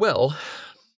 Well,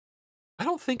 I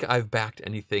don't think I've backed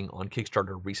anything on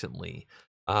Kickstarter recently.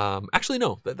 Actually,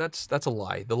 no, that's a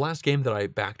lie. The last game that I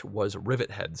backed was Rivet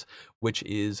Heads, which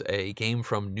is a game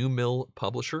from New Mill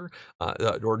Publisher,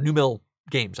 or New Mill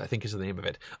Games, I think is the name of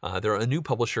it. They're a new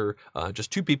publisher,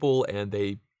 just two people, and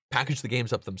they package the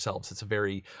games up themselves. It's a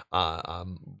very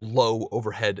low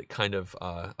overhead kind of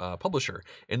publisher,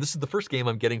 and this is the first game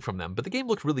I'm getting from them. But the game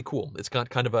looked really cool. It's got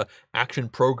kind of a action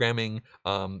programming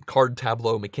card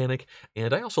tableau mechanic,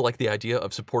 and I also like the idea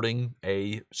of supporting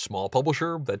a small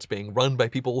publisher that's being run by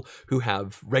people who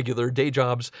have regular day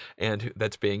jobs and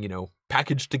that's being,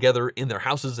 packaged together in their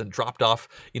houses and dropped off,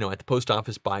 at the post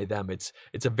office by them. It's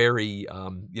a very,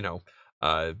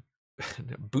 uh,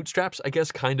 bootstraps, I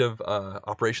guess, kind of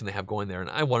operation they have going there, and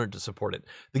I wanted to support it.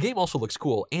 The game also looks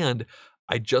cool, and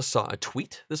I just saw a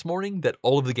tweet this morning that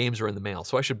all of the games are in the mail,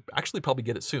 so I should actually probably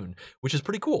get it soon, which is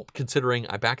pretty cool, considering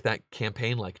I backed that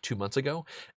campaign like 2 months ago,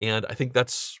 and I think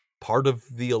that's part of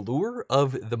the allure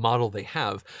of the model they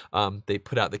have. They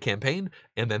put out the campaign,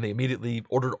 and then they immediately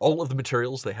ordered all of the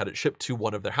materials. They had it shipped to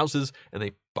one of their houses, and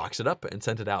they boxed it up and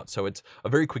sent it out. So it's a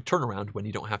very quick turnaround when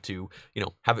you don't have to,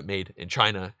 have it made in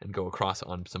China and go across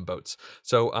on some boats.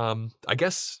 So I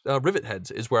guess Rivet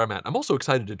Heads is where I'm at. I'm also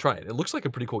excited to try it. It looks like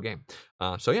a pretty cool game.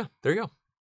 So yeah, there you go.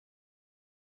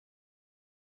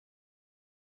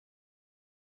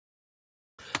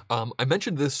 I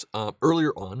mentioned this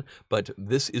earlier on, but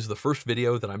this is the first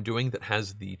video that I'm doing that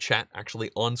has the chat actually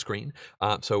on screen.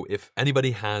 So if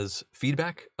anybody has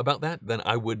feedback about that, then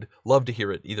I would love to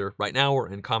hear it either right now or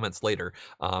in comments later.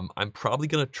 I'm probably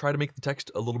going to try to make the text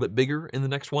a little bit bigger in the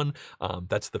next one.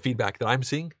 That's the feedback that I'm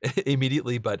seeing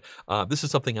immediately, but this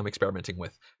is something I'm experimenting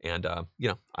with, and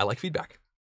I like feedback.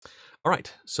 All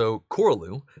right, so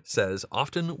Coralu says,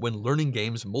 often when learning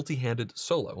games multi-handed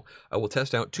solo, I will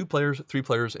test out 2 players, 3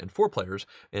 players, and 4 players,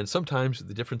 and sometimes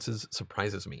the differences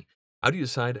surprises me. How do you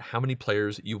decide how many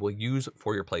players you will use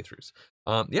for your playthroughs?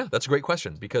 Yeah, that's a great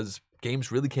question, because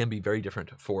games really can be very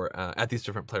different for at these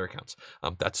different player counts.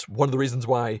 That's one of the reasons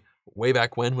why way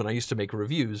back when I used to make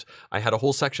reviews, I had a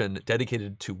whole section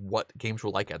dedicated to what games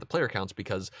were like at the player counts,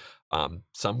 because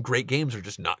some great games are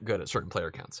just not good at certain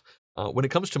player counts. When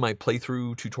it comes to my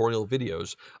playthrough tutorial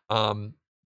videos,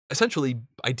 essentially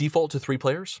I default to 3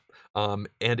 players, and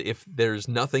if there's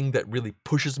nothing that really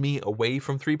pushes me away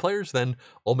from 3 players, then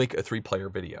I'll make a 3-player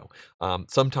video.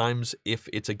 Sometimes if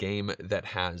it's a game that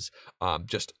has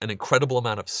just an incredible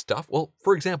amount of stuff, well,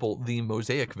 for example, the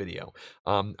Mosaic video,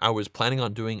 I was planning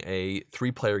on doing a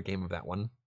 3-player game of that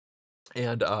one,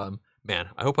 and man,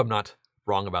 I hope I'm not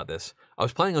wrong about this. I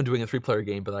was planning on doing a 3-player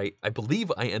game, but I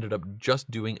believe I ended up just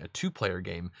doing a 2-player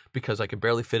game because I could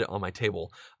barely fit it on my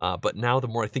table. But now the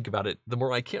more I think about it, the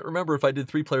more I can't remember if I did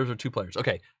 3 players or 2 players.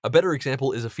 Okay, a better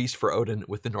example is A Feast for Odin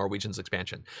with the Norwegians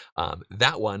expansion.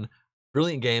 That one,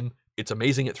 brilliant game. It's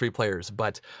amazing at 3 players,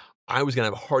 but I was going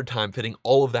to have a hard time fitting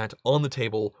all of that on the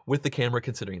table with the camera,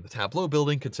 considering the tableau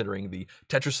building, considering the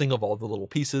Tetrising of all the little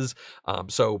pieces.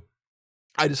 So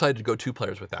I decided to go 2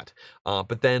 players with that.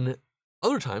 But then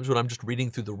other times when I'm just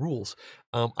reading through the rules,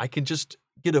 I can just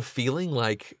get a feeling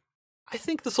like, I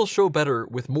think this will show better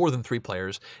with more than 3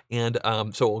 players, and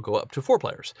so I'll go up to 4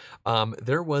 players.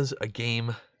 There was a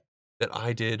game that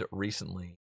I did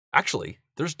recently. Actually,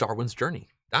 there's Darwin's Journey.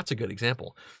 That's a good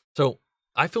example. So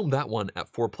I filmed that one at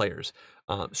 4 players,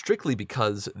 strictly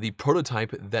because the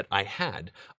prototype that I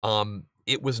had,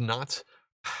 it was not...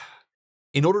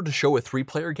 In order to show a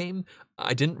 3-player game,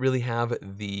 I didn't really have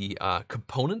the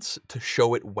components to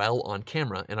show it well on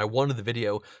camera, and I wanted the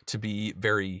video to be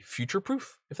very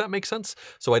future-proof, if that makes sense.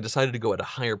 So I decided to go at a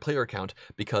higher player count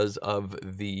because of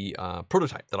the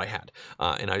prototype that I had,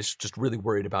 and I was just really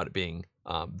worried about it being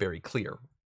very clear.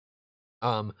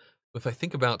 If I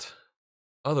think about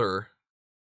other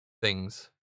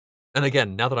things... And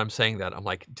again, now that I'm saying that, I'm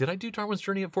like, did I do Darwin's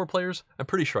Journey at 4 players? I'm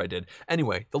pretty sure I did.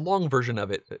 Anyway, the long version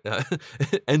of it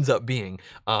ends up being,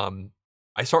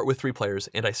 I start with 3 players,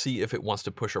 and I see if it wants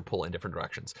to push or pull in different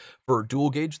directions. For Dual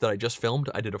Gauge that I just filmed,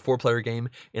 I did a 4-player game,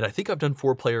 and I think I've done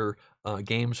 4-player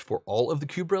games for all of the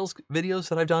Cube Rails videos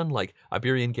that I've done, like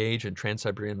Iberian Gauge and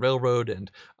Trans-Siberian Railroad and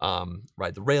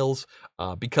Ride the Rails,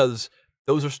 because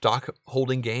those are stock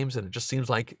holding games, and it just seems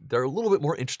like they're a little bit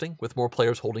more interesting with more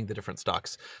players holding the different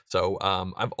stocks. So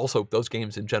I've also, those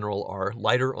games in general are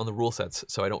lighter on the rule sets,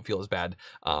 so I don't feel as bad,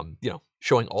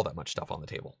 showing all that much stuff on the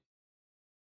table.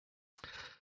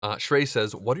 Shrey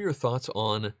says, what are your thoughts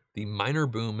on the minor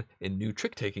boom in new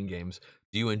trick-taking games?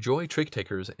 Do you enjoy trick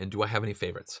takers, and do I have any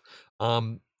favorites?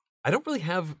 I don't really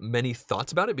have many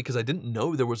thoughts about it because I didn't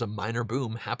know there was a minor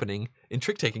boom happening in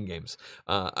trick-taking games.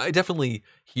 I definitely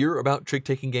hear about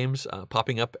trick-taking games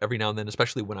popping up every now and then,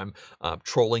 especially when I'm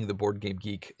trolling the Board Game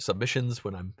Geek submissions,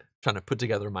 when I'm trying to put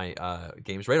together my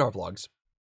Games Radar vlogs.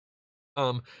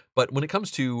 But when it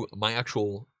comes to my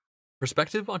actual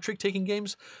perspective on trick-taking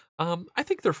games, I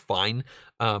think they're fine.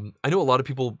 I know a lot of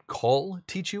people call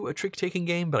Teach You a trick-taking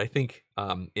game, but I think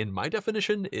in my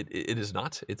definition, it is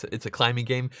not. It's a climbing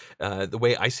game. The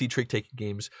way I see trick-taking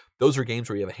games, those are games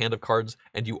where you have a hand of cards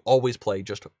and you always play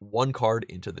just one card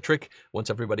into the trick. Once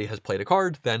everybody has played a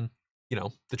card, then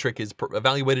the trick is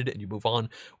evaluated and you move on.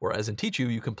 Whereas in Teach You,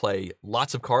 you can play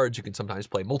lots of cards. You can sometimes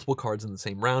play multiple cards in the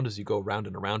same round as you go around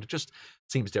and around. It just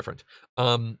seems different.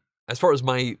 As far as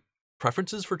my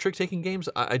preferences for trick-taking games,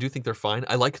 I do think they're fine.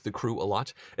 I like The Crew a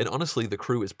lot, and honestly, The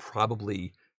Crew is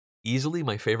probably easily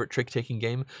my favorite trick-taking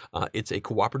game. It's a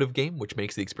cooperative game, which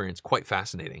makes the experience quite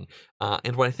fascinating.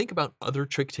 And when I think about other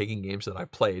trick-taking games that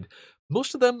I've played,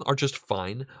 most of them are just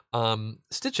fine.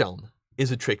 Stitch Elm is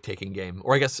a trick-taking game,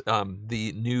 or I guess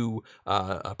the new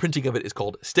printing of it is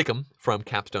called Stick'em from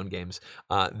Capstone Games.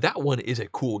 That one is a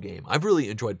cool game. I've really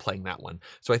enjoyed playing that one.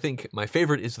 So I think my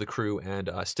favorite is The Crew, and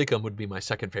Stick'em would be my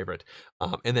second favorite.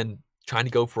 And then trying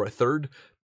to go for a third,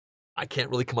 I can't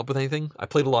really come up with anything. I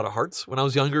played a lot of Hearts when I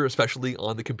was younger, especially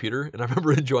on the computer, and I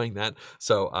remember enjoying that.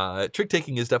 So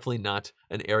trick-taking is definitely not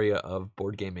an area of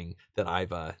board gaming that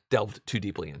I've delved too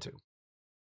deeply into.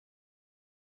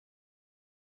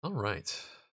 All right.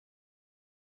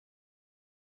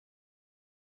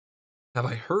 Have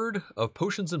I heard of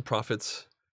Potions and Profits?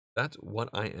 That's what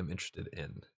I am interested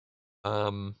in.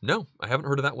 No, I haven't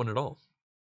heard of that one at all.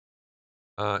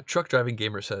 Truck Driving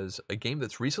Gamer says, a game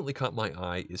that's recently caught my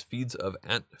eye is Fields of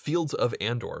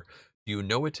Andor. Do you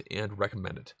know it and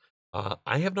recommend it?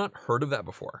 I have not heard of that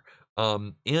before.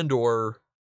 Andor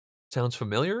sounds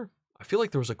familiar. I feel like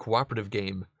there was a cooperative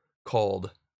game called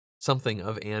something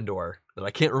of Andor that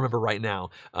I can't remember right now,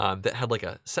 that had like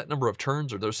a set number of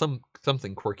turns, or there's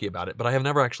something quirky about it, but I have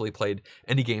never actually played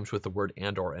any games with the word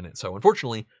Andor in it. So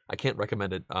unfortunately, I can't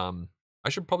recommend it. I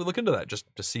should probably look into that just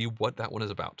to see what that one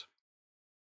is about.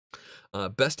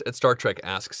 Best at Star Trek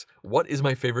asks, what is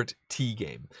my favorite T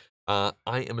game? I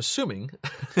am assuming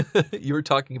you're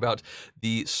talking about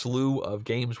the slew of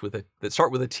games that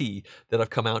start with a T that have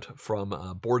come out from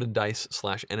Board and Dice /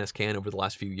 NSCAN over the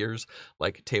last few years,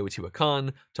 like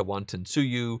Teotihuacan,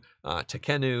 Tawantinsuyu,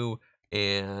 Tekkenu,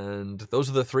 and those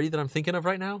are the three that I'm thinking of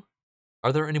right now.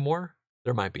 Are there any more?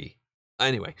 There might be.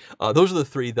 Anyway, those are the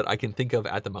three that I can think of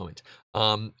at the moment.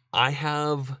 I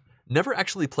have never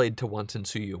actually played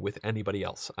Tawantinsuyu with anybody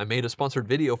else. I made a sponsored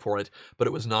video for it, but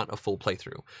it was not a full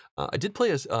playthrough. I did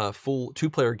play a full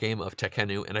 2-player game of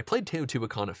Tekkenu, and I played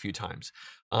Teotihuacan a few times.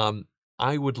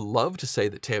 I would love to say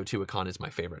that Teotihuacan is my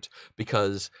favorite,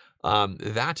 because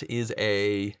that is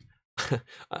a...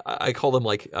 I call them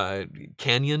like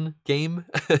canyon game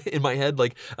in my head.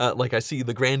 Like I see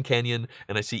the Grand Canyon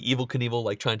and I see Evel Knievel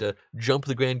like trying to jump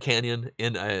the Grand Canyon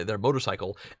in their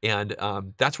motorcycle, and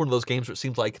that's one of those games where it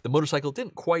seems like the motorcycle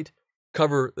didn't quite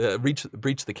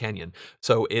breach the canyon,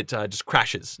 so it just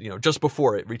crashes, just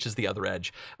before it reaches the other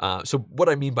edge. So what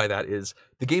I mean by that is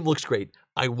the game looks great.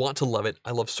 I want to love it.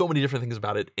 I love so many different things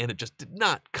about it, and it just did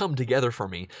not come together for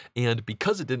me. And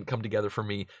because it didn't come together for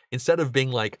me, instead of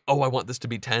being like, oh, I want this to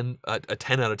be a 10 out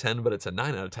of 10, but it's a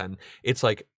 9 out of 10, it's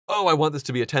like, oh, I want this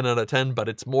to be a 10 out of 10, but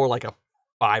it's more like a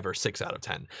 5 or 6 out of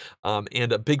 10.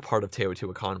 And a big part of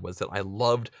Teotihuacan was that I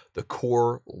loved the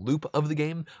core loop of the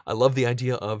game. I love the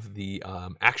idea of the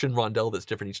action rondelle that's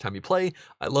different each time you play.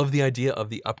 I love the idea of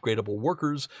the upgradable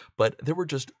workers, but there were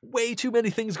just way too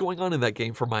many things going on in that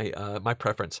game for my my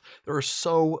preference. There are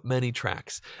so many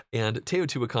tracks, and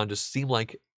Teotihuacan just seemed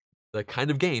like the kind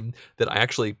of game that I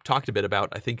actually talked a bit about,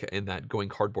 I think, in that Going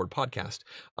Cardboard podcast,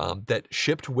 that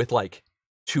shipped with like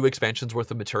 2 expansions worth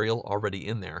of material already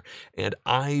in there. And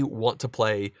I want to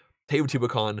play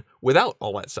Teotihuacan without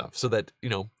all that stuff, so that,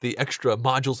 the extra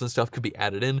modules and stuff could be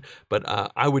added in. But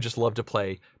I would just love to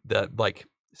play the like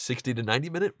 60 to 90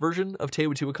 minute version of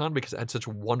Teotihuacan, because it had such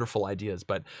wonderful ideas,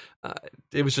 but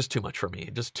it was just too much for me.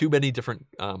 Just too many different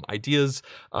ideas.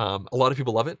 A lot of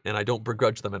people love it, and I don't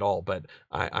begrudge them at all, but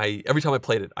I every time I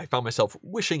played it, I found myself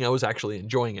wishing I was actually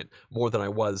enjoying it more than I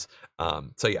was.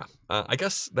 So yeah, I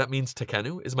guess that means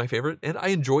Tekkenu is my favorite, and I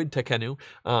enjoyed Tekkenu.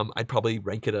 I'd probably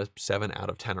rank it a 7 out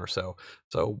of 10 or so.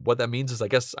 So what that means is I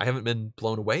guess I haven't been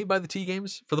blown away by the T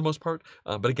games for the most part,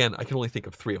 but again, I can only think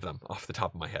of 3 of them off the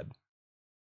top of my head.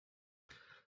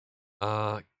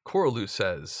 Coraloo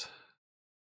says,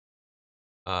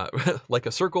 like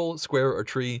a circle, square, or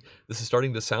tree, this is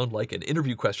starting to sound like an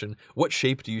interview question. What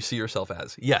shape do you see yourself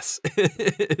as? Yes,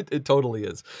 it totally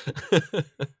is.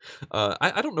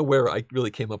 I don't know where I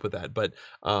really came up with that, but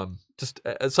just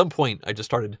at some point, I just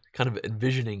started kind of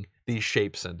envisioning these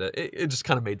shapes, and it just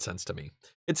kind of made sense to me.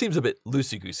 It seems a bit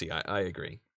loosey-goosey, I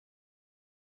agree.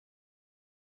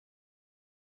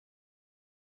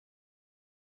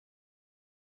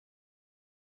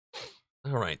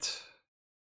 All right.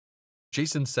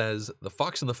 Jason says The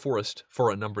Fox and the Forest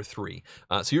for a number 3.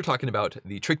 So you're talking about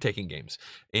the trick-taking games,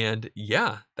 and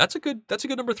yeah, that's a good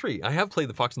number 3. I have played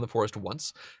The Fox and the Forest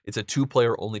once. It's a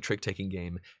 2-player only trick-taking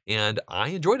game, and I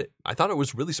enjoyed it. I thought it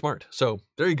was really smart. So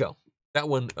there you go. That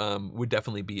one would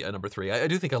definitely be a number 3. I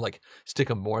do think I like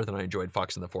Stickum more than I enjoyed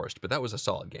Fox and the Forest, but that was a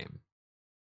solid game.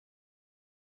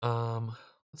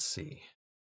 Let's see.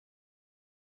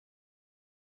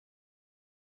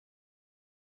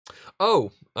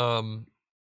 Oh,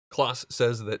 Klaus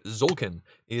says that Zolkin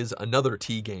is another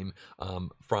T game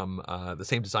from the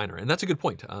same designer, and that's a good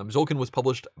point. Zolkin was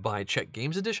published by Czech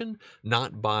Games Edition,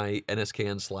 not by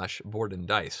NSKN/Board and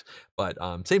Dice, but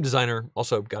same designer,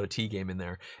 also got a T game in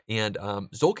there. And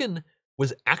Zolkin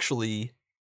was actually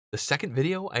the second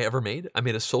video I ever made. I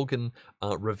made a Zolkin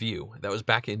review. That was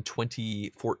back in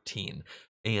 2014.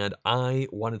 And I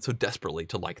wanted so desperately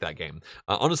to like that game.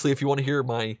 Honestly, if you want to hear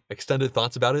my extended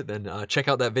thoughts about it, then check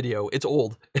out that video. It's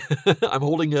old. I'm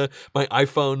holding my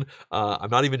iPhone.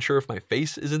 I'm not even sure if my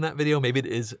face is in that video. Maybe it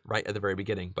is right at the very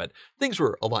beginning, but things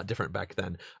were a lot different back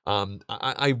then.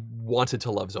 I wanted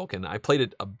to love Zolkin. I played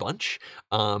it a bunch,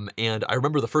 and I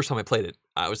remember the first time I played it,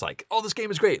 I was like, oh, this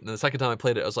game is great. And the second time I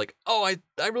played it, I was like, oh,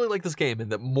 I really like this game.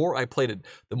 And the more I played it,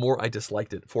 the more I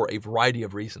disliked it for a variety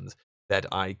of reasons that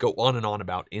I go on and on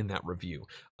about in that review.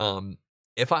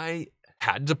 If I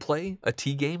had to play a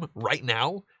T game right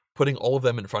now, putting all of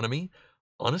them in front of me,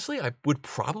 honestly, I would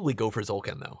probably go for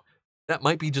Zolkin, though. That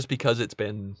might be just because it's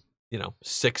been,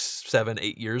 6, 7,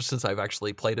 8 years since I've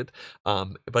actually played it.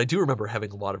 But I do remember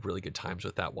having a lot of really good times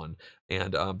with that one.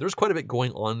 And there's quite a bit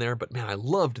going on there, but man, I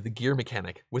loved the gear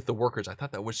mechanic with the workers. I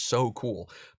thought that was so cool.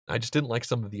 I just didn't like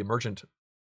some of the emergent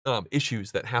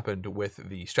issues that happened with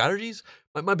the strategies.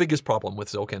 My biggest problem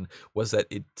with Zolkin was that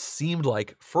it seemed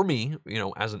like, for me,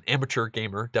 as an amateur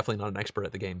gamer, definitely not an expert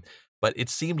at the game, but it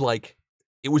seemed like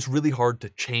it was really hard to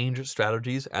change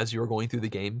strategies as you were going through the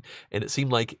game. And it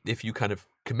seemed like if you kind of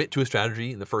commit to a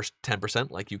strategy in the first 10%,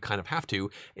 like you kind of have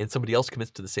to, and somebody else commits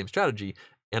to the same strategy,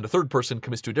 and a third person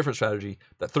commits to a different strategy,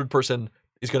 that third person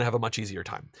is going to have a much easier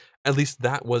time. At least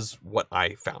that was what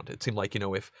I found. It seemed like,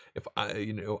 if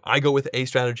I go with a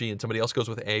strategy and somebody else goes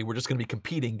with A, we're just going to be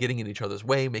competing, getting in each other's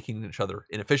way, making each other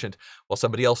inefficient, while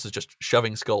somebody else is just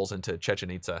shoving skulls into Chichen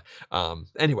Itza.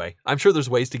 Anyway, I'm sure there's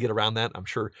ways to get around that. I'm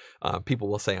sure people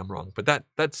will say I'm wrong, but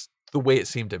that's the way it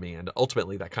seemed to me, and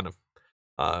ultimately that kind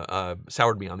of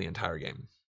soured me on the entire game.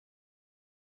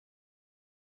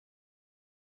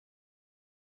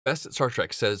 Best at Star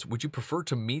Trek says, would you prefer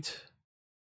to meet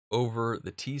over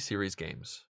the T-Series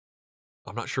games?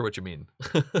 I'm not sure what you mean.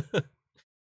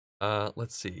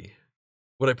 Let's see.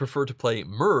 Would I prefer to play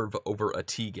Merv over a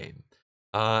T game?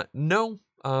 No.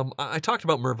 I talked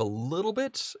about Merv a little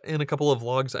bit in a couple of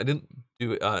vlogs. I didn't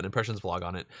do an impressions vlog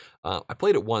on it. I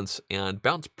played it once and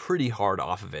bounced pretty hard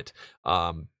off of it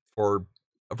for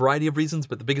a variety of reasons,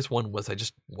 but the biggest one was I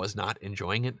just was not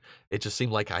enjoying it. It just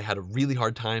seemed like I had a really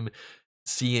hard time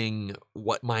seeing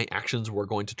what my actions were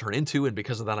going to turn into, and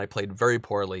because of that I played very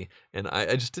poorly, and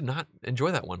I just did not enjoy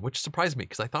that one, which surprised me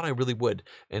because I thought I really would,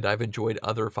 and I've enjoyed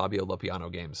other Fabio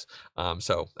Lopiano games.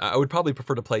 So I would probably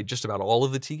prefer to play just about all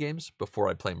of the T games before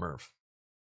I play Merv.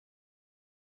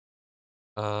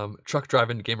 Truck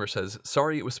Driving Gamer says,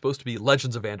 sorry, it was supposed to be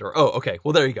Legends of Andor. Oh, okay.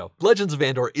 Well, there you go. Legends of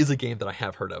Andor is a game that I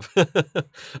have heard of.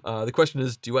 The question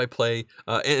is, do I play,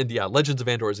 and yeah, Legends of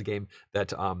Andor is a game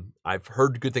that I've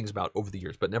heard good things about over the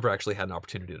years, but never actually had an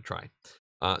opportunity to try.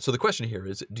 So the question here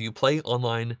is, do you play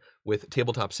online with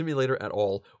Tabletop Simulator at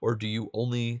all, or do you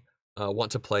only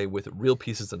want to play with real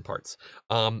pieces and parts?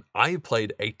 I've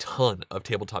played a ton of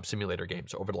Tabletop Simulator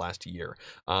games over the last year.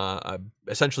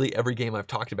 Essentially every game I've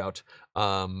talked about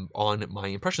on my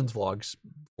impressions vlogs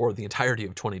for the entirety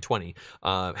of 2020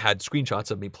 had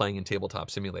screenshots of me playing in Tabletop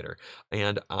Simulator,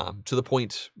 and to the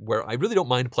point where I really don't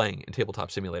mind playing in Tabletop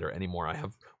Simulator anymore. I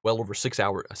have well over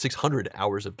 600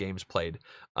 hours of games played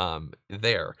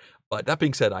there. But that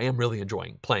being said, I am really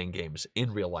enjoying playing games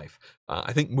in real life.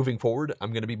 I think moving forward,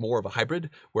 I'm going to be more of a hybrid,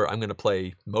 where I'm going to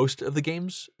play most of the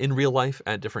games in real life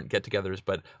at different get-togethers,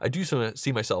 but I do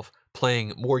see myself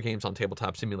playing more games on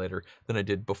Tabletop Simulator than I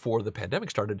did before the pandemic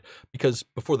started, because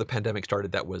before the pandemic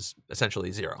started, that was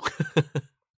essentially zero.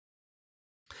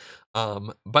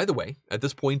 By the way, at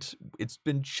this point, it's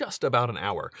been just about an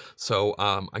hour, so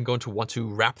I'm going to want to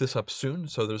wrap this up soon.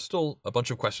 So there's still a bunch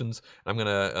of questions. I'm going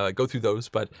to go through those,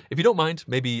 but if you don't mind,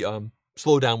 maybe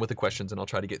slow down with the questions and I'll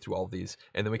try to get through all of these,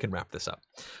 and then we can wrap this up.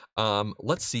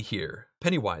 Let's see here.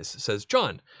 Pennywise says,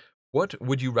 John, what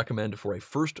would you recommend for a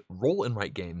first roll and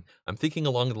write game? I'm thinking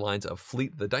along the lines of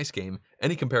Fleet the Dice game.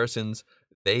 Any comparisons?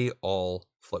 They all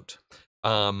float.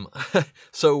 Um,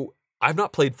 so I've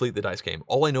not played Fleet the Dice game.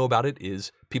 All I know about it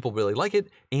is people really like it,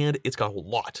 and it's got a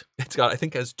lot. It's got, I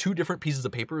think, has 2 different pieces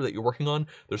of paper that you're working on.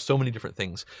 There's so many different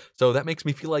things. So that makes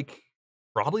me feel like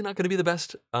probably not going to be the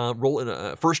best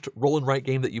first roll and write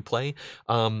game that you play.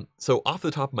 So off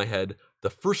the top of my head, the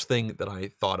first thing that I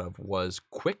thought of was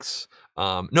Quicks.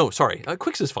 No, sorry,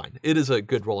 Quicks is fine. It is a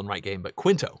good roll and write game, but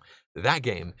Quinto, that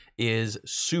game is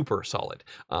super solid.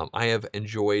 I have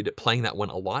enjoyed playing that one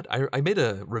a lot. I made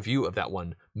a review of that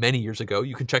one many years ago.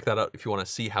 You can check that out if you want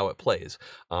to see how it plays.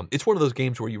 It's one of those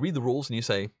games where you read the rules and you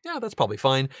say, yeah, that's probably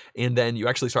fine. And then you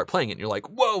actually start playing it and you're like,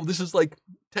 whoa, this is like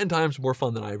 10 times more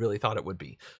fun than I really thought it would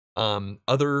be.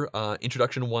 Other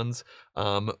introduction ones,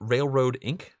 Railroad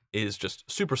Inc. is just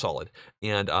super solid.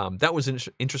 And that was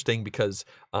interesting because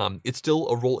it's still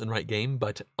a roll and write game,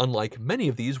 but unlike many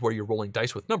of these where you're rolling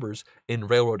dice with numbers, in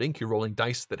Railroad Inc. you're rolling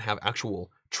dice that have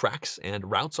actual tracks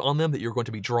and routes on them that you're going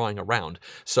to be drawing around.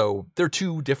 So they're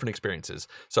 2 different experiences.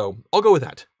 So I'll go with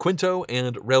that. Quinto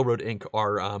and Railroad Inc.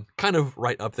 are kind of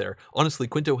right up there. Honestly,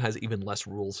 Quinto has even less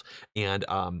rules, and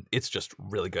it's just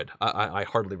really good. I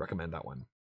heartily recommend that one.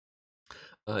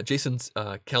 Jason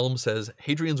Kellum says,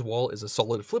 Hadrian's Wall is a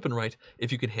solid flip and write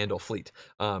if you can handle Fleet.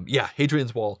 Yeah,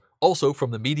 Hadrian's Wall, also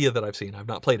from the media that I've seen, I've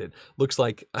not played it, looks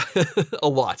like a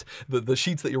lot. The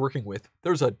sheets that you're working with,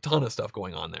 there's a ton of stuff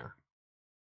going on there.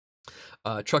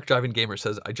 Truck Driving Gamer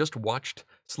says, I just watched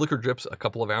Slicker Drips a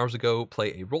couple of hours ago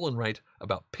play a roll and write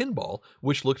about pinball,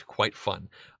 which looked quite fun.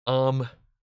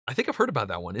 I think I've heard about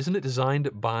that one. Isn't it designed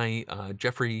by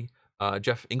Jeff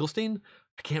Engelstein?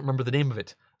 I can't remember the name of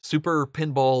it. Super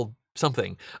Pinball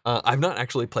something. I've not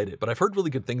actually played it, but I've heard really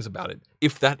good things about it,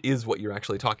 if that is what you're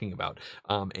actually talking about.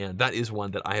 And that is one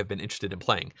that I have been interested in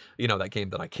playing. You know, that game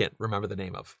that I can't remember the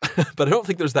name of. But I don't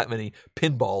think there's that many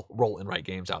pinball roll and write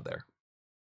games out there.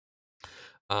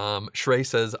 Shrey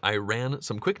says, I ran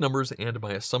some quick numbers and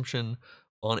my assumption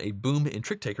on a boom in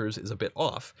Trick Takers is a bit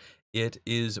off. It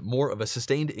is more of a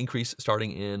sustained increase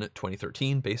starting in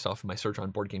 2013 based off of my search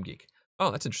on BoardGameGeek. Oh,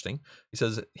 that's interesting. He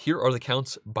says, here are the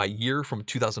counts by year from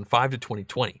 2005 to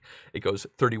 2020. It goes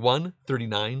 31,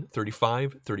 39,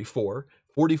 35, 34,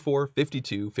 44,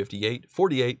 52, 58,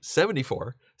 48,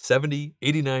 74, 70,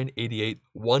 89, 88,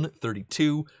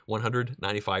 132, 100,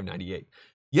 95, 98.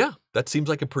 Yeah, that seems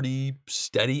like a pretty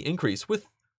steady increase with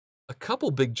a couple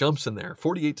big jumps in there.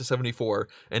 48 to 74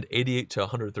 and 88 to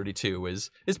 132 is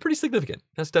pretty significant.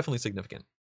 That's definitely significant.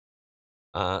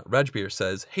 Rajbir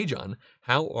says, hey John,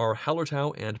 how are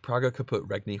Hallertau and Praga Kaput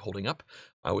Regni holding up?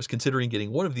 I was considering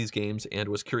getting one of these games and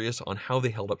was curious on how they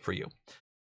held up for you.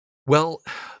 Well,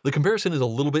 the comparison is a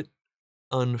little bit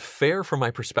unfair from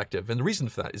my perspective, and the reason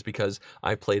for that is because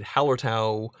I played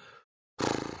Hallertau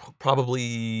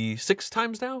probably 6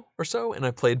 times now or so, and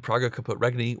I played Praga Kaput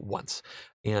Regni once.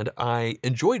 And I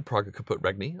enjoyed Praga Kaput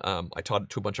Regni. I taught it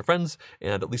to a bunch of friends,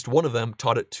 and at least one of them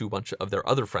taught it to a bunch of their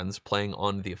other friends playing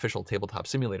on the official Tabletop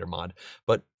Simulator mod,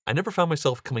 but I never found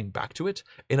myself coming back to it,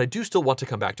 and I do still want to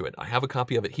come back to it. I have a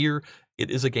copy of it here.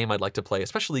 It is a game I'd like to play,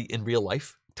 especially in real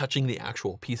life, touching the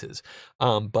actual pieces.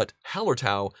 But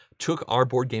Hallertau took our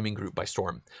board gaming group by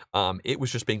storm. It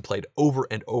was just being played over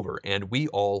and over, and we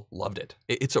all loved it.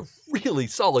 It's a really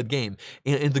solid game,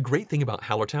 and the great thing about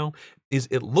Hallertau is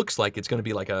it looks like it's going to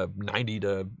be like a 90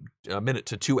 to a minute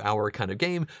to 2 hour kind of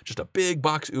game, just a big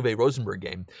box Uwe Rosenberg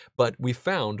game. But we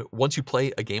found once you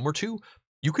play a game or two,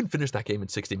 you can finish that game in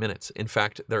 60 minutes. In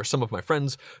fact, there are some of my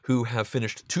friends who have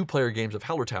finished 2-player games of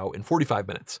Hallertau in 45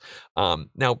 minutes.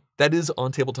 Now, that is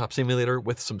on Tabletop Simulator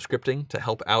with some scripting to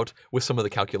help out with some of the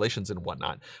calculations and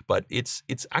whatnot, but it's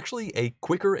actually a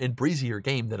quicker and breezier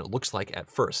game than it looks like at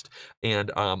first.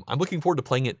 And I'm looking forward to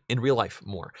playing it in real life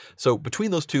more. So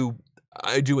between those two,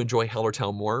 I do enjoy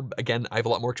Hallertau more. Again, I have a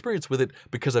lot more experience with it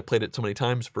because I played it so many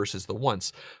times versus the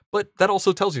once. But that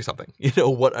also tells you something, you know,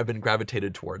 what I've been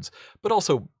gravitated towards. But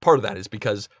also part of that is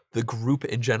because the group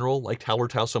in general liked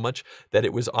Hallertau so much that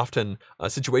it was often a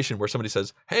situation where somebody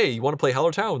says, hey, you want to play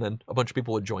Hallertau? And then a bunch of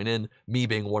people would join in, me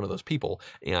being one of those people.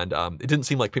 And it didn't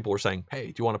seem like people were saying, hey,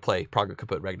 do you want to play Praga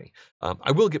Kaput Regni?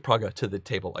 I will get Praga to the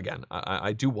table again.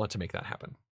 I do want to make that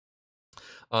happen.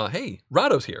 Hey,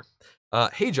 Rado's here.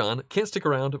 Hey John, can't stick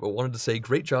around, but wanted to say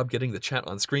great job getting the chat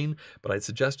on screen, but I'd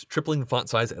suggest tripling the font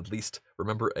size at least.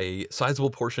 Remember, a sizable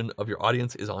portion of your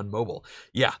audience is on mobile.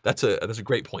 Yeah, that's a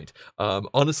great point.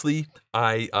 Honestly,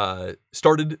 I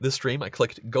started this stream, I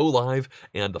clicked go live,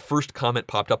 and the first comment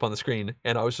popped up on the screen,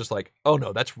 and I was just like, oh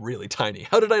no, that's really tiny.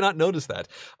 How did I not notice that?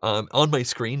 On my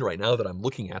screen right now that I'm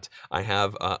looking at, I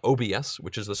have OBS,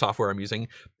 which is the software I'm using,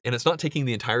 and it's not taking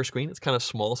the entire screen. It's kind of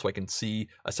small, so I can see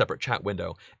a separate chat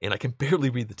window, and I can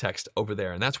barely read the text over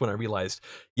there. And that's when I realized,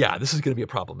 yeah, this is going to be a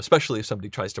problem, especially if somebody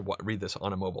tries to read this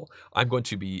on a mobile. I'm going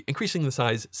to be increasing the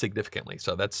size significantly.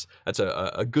 So that's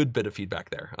a good bit of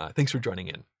feedback there. Thanks for joining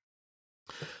in.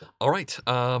 All right,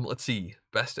 let's see.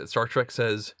 Best at Star Trek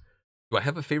says, do I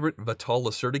have a favorite Vital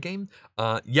Lacerda game?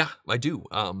 Yeah, I do.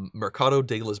 Mercado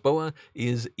de Lisboa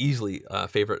is easily a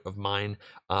favorite of mine.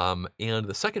 And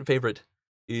the second favorite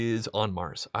is On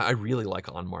Mars. I really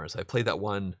like On Mars. I've played that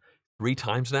one 3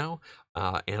 times now,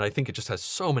 and I think it just has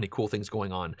so many cool things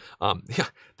going on. Yeah,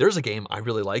 there's a game I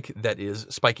really like that is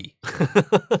spiky.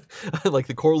 Like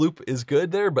the core loop is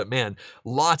good there, but man,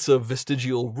 lots of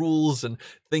vestigial rules and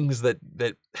things that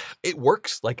it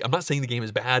works. Like, I'm not saying the game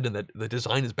is bad and that the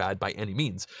design is bad by any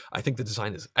means. I think the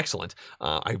design is excellent.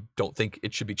 I don't think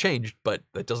it should be changed, but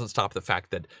that doesn't stop the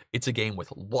fact that it's a game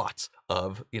with lots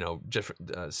of, different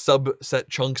subset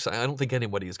chunks. I don't think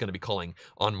anybody is going to be calling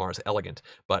On Mars elegant,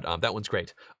 but that one's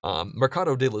great.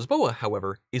 Mercado de Lisboa,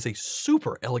 however, is a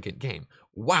super elegant game.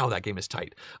 Wow, that game is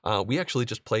tight. We actually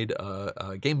just played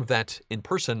a game of that in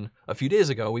person a few days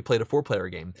ago. We played a 4-player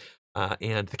game.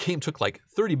 And the game took like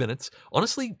 30 minutes.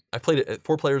 Honestly, I played it at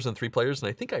 4 players and 3 players, and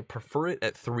I think I prefer it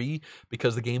at 3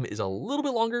 because the game is a little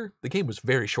bit longer. The game was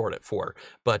very short at 4,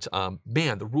 but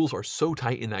man, the rules are so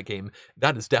tight in that game.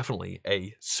 That is definitely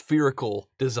a spherical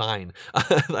design.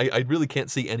 I really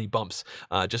can't see any bumps.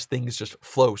 Just things just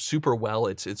flow super well.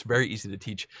 It's very easy to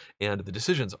teach, and the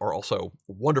decisions are also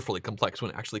wonderfully complex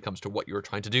when it actually comes to what you're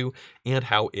trying to do and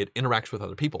how it interacts with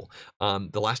other people.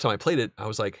 The last time I played it, I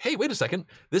was like, hey, wait a second,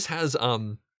 this has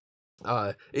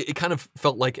it kind of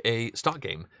felt like a stock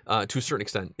game to a certain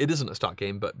extent. It isn't a stock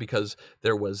game, but because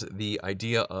there was the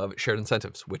idea of shared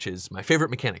incentives, which is my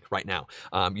favorite mechanic right now.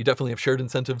 You definitely have shared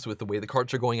incentives with the way the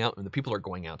cards are going out and the people are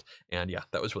going out. And yeah,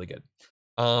 that was really good.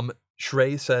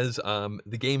 Shrey says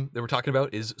the game that we're talking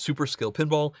about is Super Skill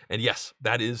Pinball. And yes,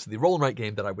 that is the roll and write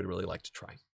game that I would really like to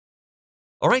try.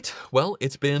 All right, well,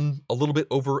 it's been a little bit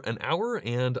over an hour,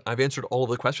 and I've answered all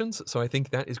of the questions, so I think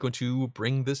that is going to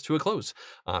bring this to a close.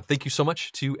 Thank you so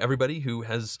much to everybody who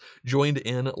has joined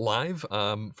in live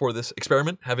for this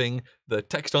experiment, having the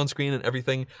text on screen and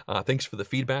everything. Thanks for the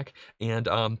feedback, and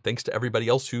thanks to everybody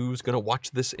else who's going to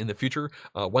watch this in the future.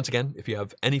 Once again, if you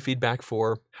have any feedback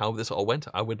for how this all went,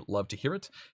 I would love to hear it,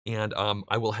 and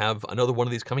I will have another one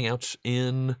of these coming out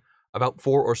in about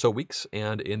 4 or so weeks,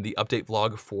 and in the update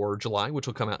vlog for July, which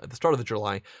will come out at the start of the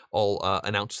July, I'll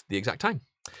announce the exact time.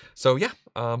 So yeah,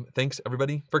 thanks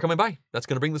everybody for coming by. That's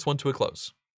going to bring this one to a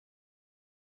close.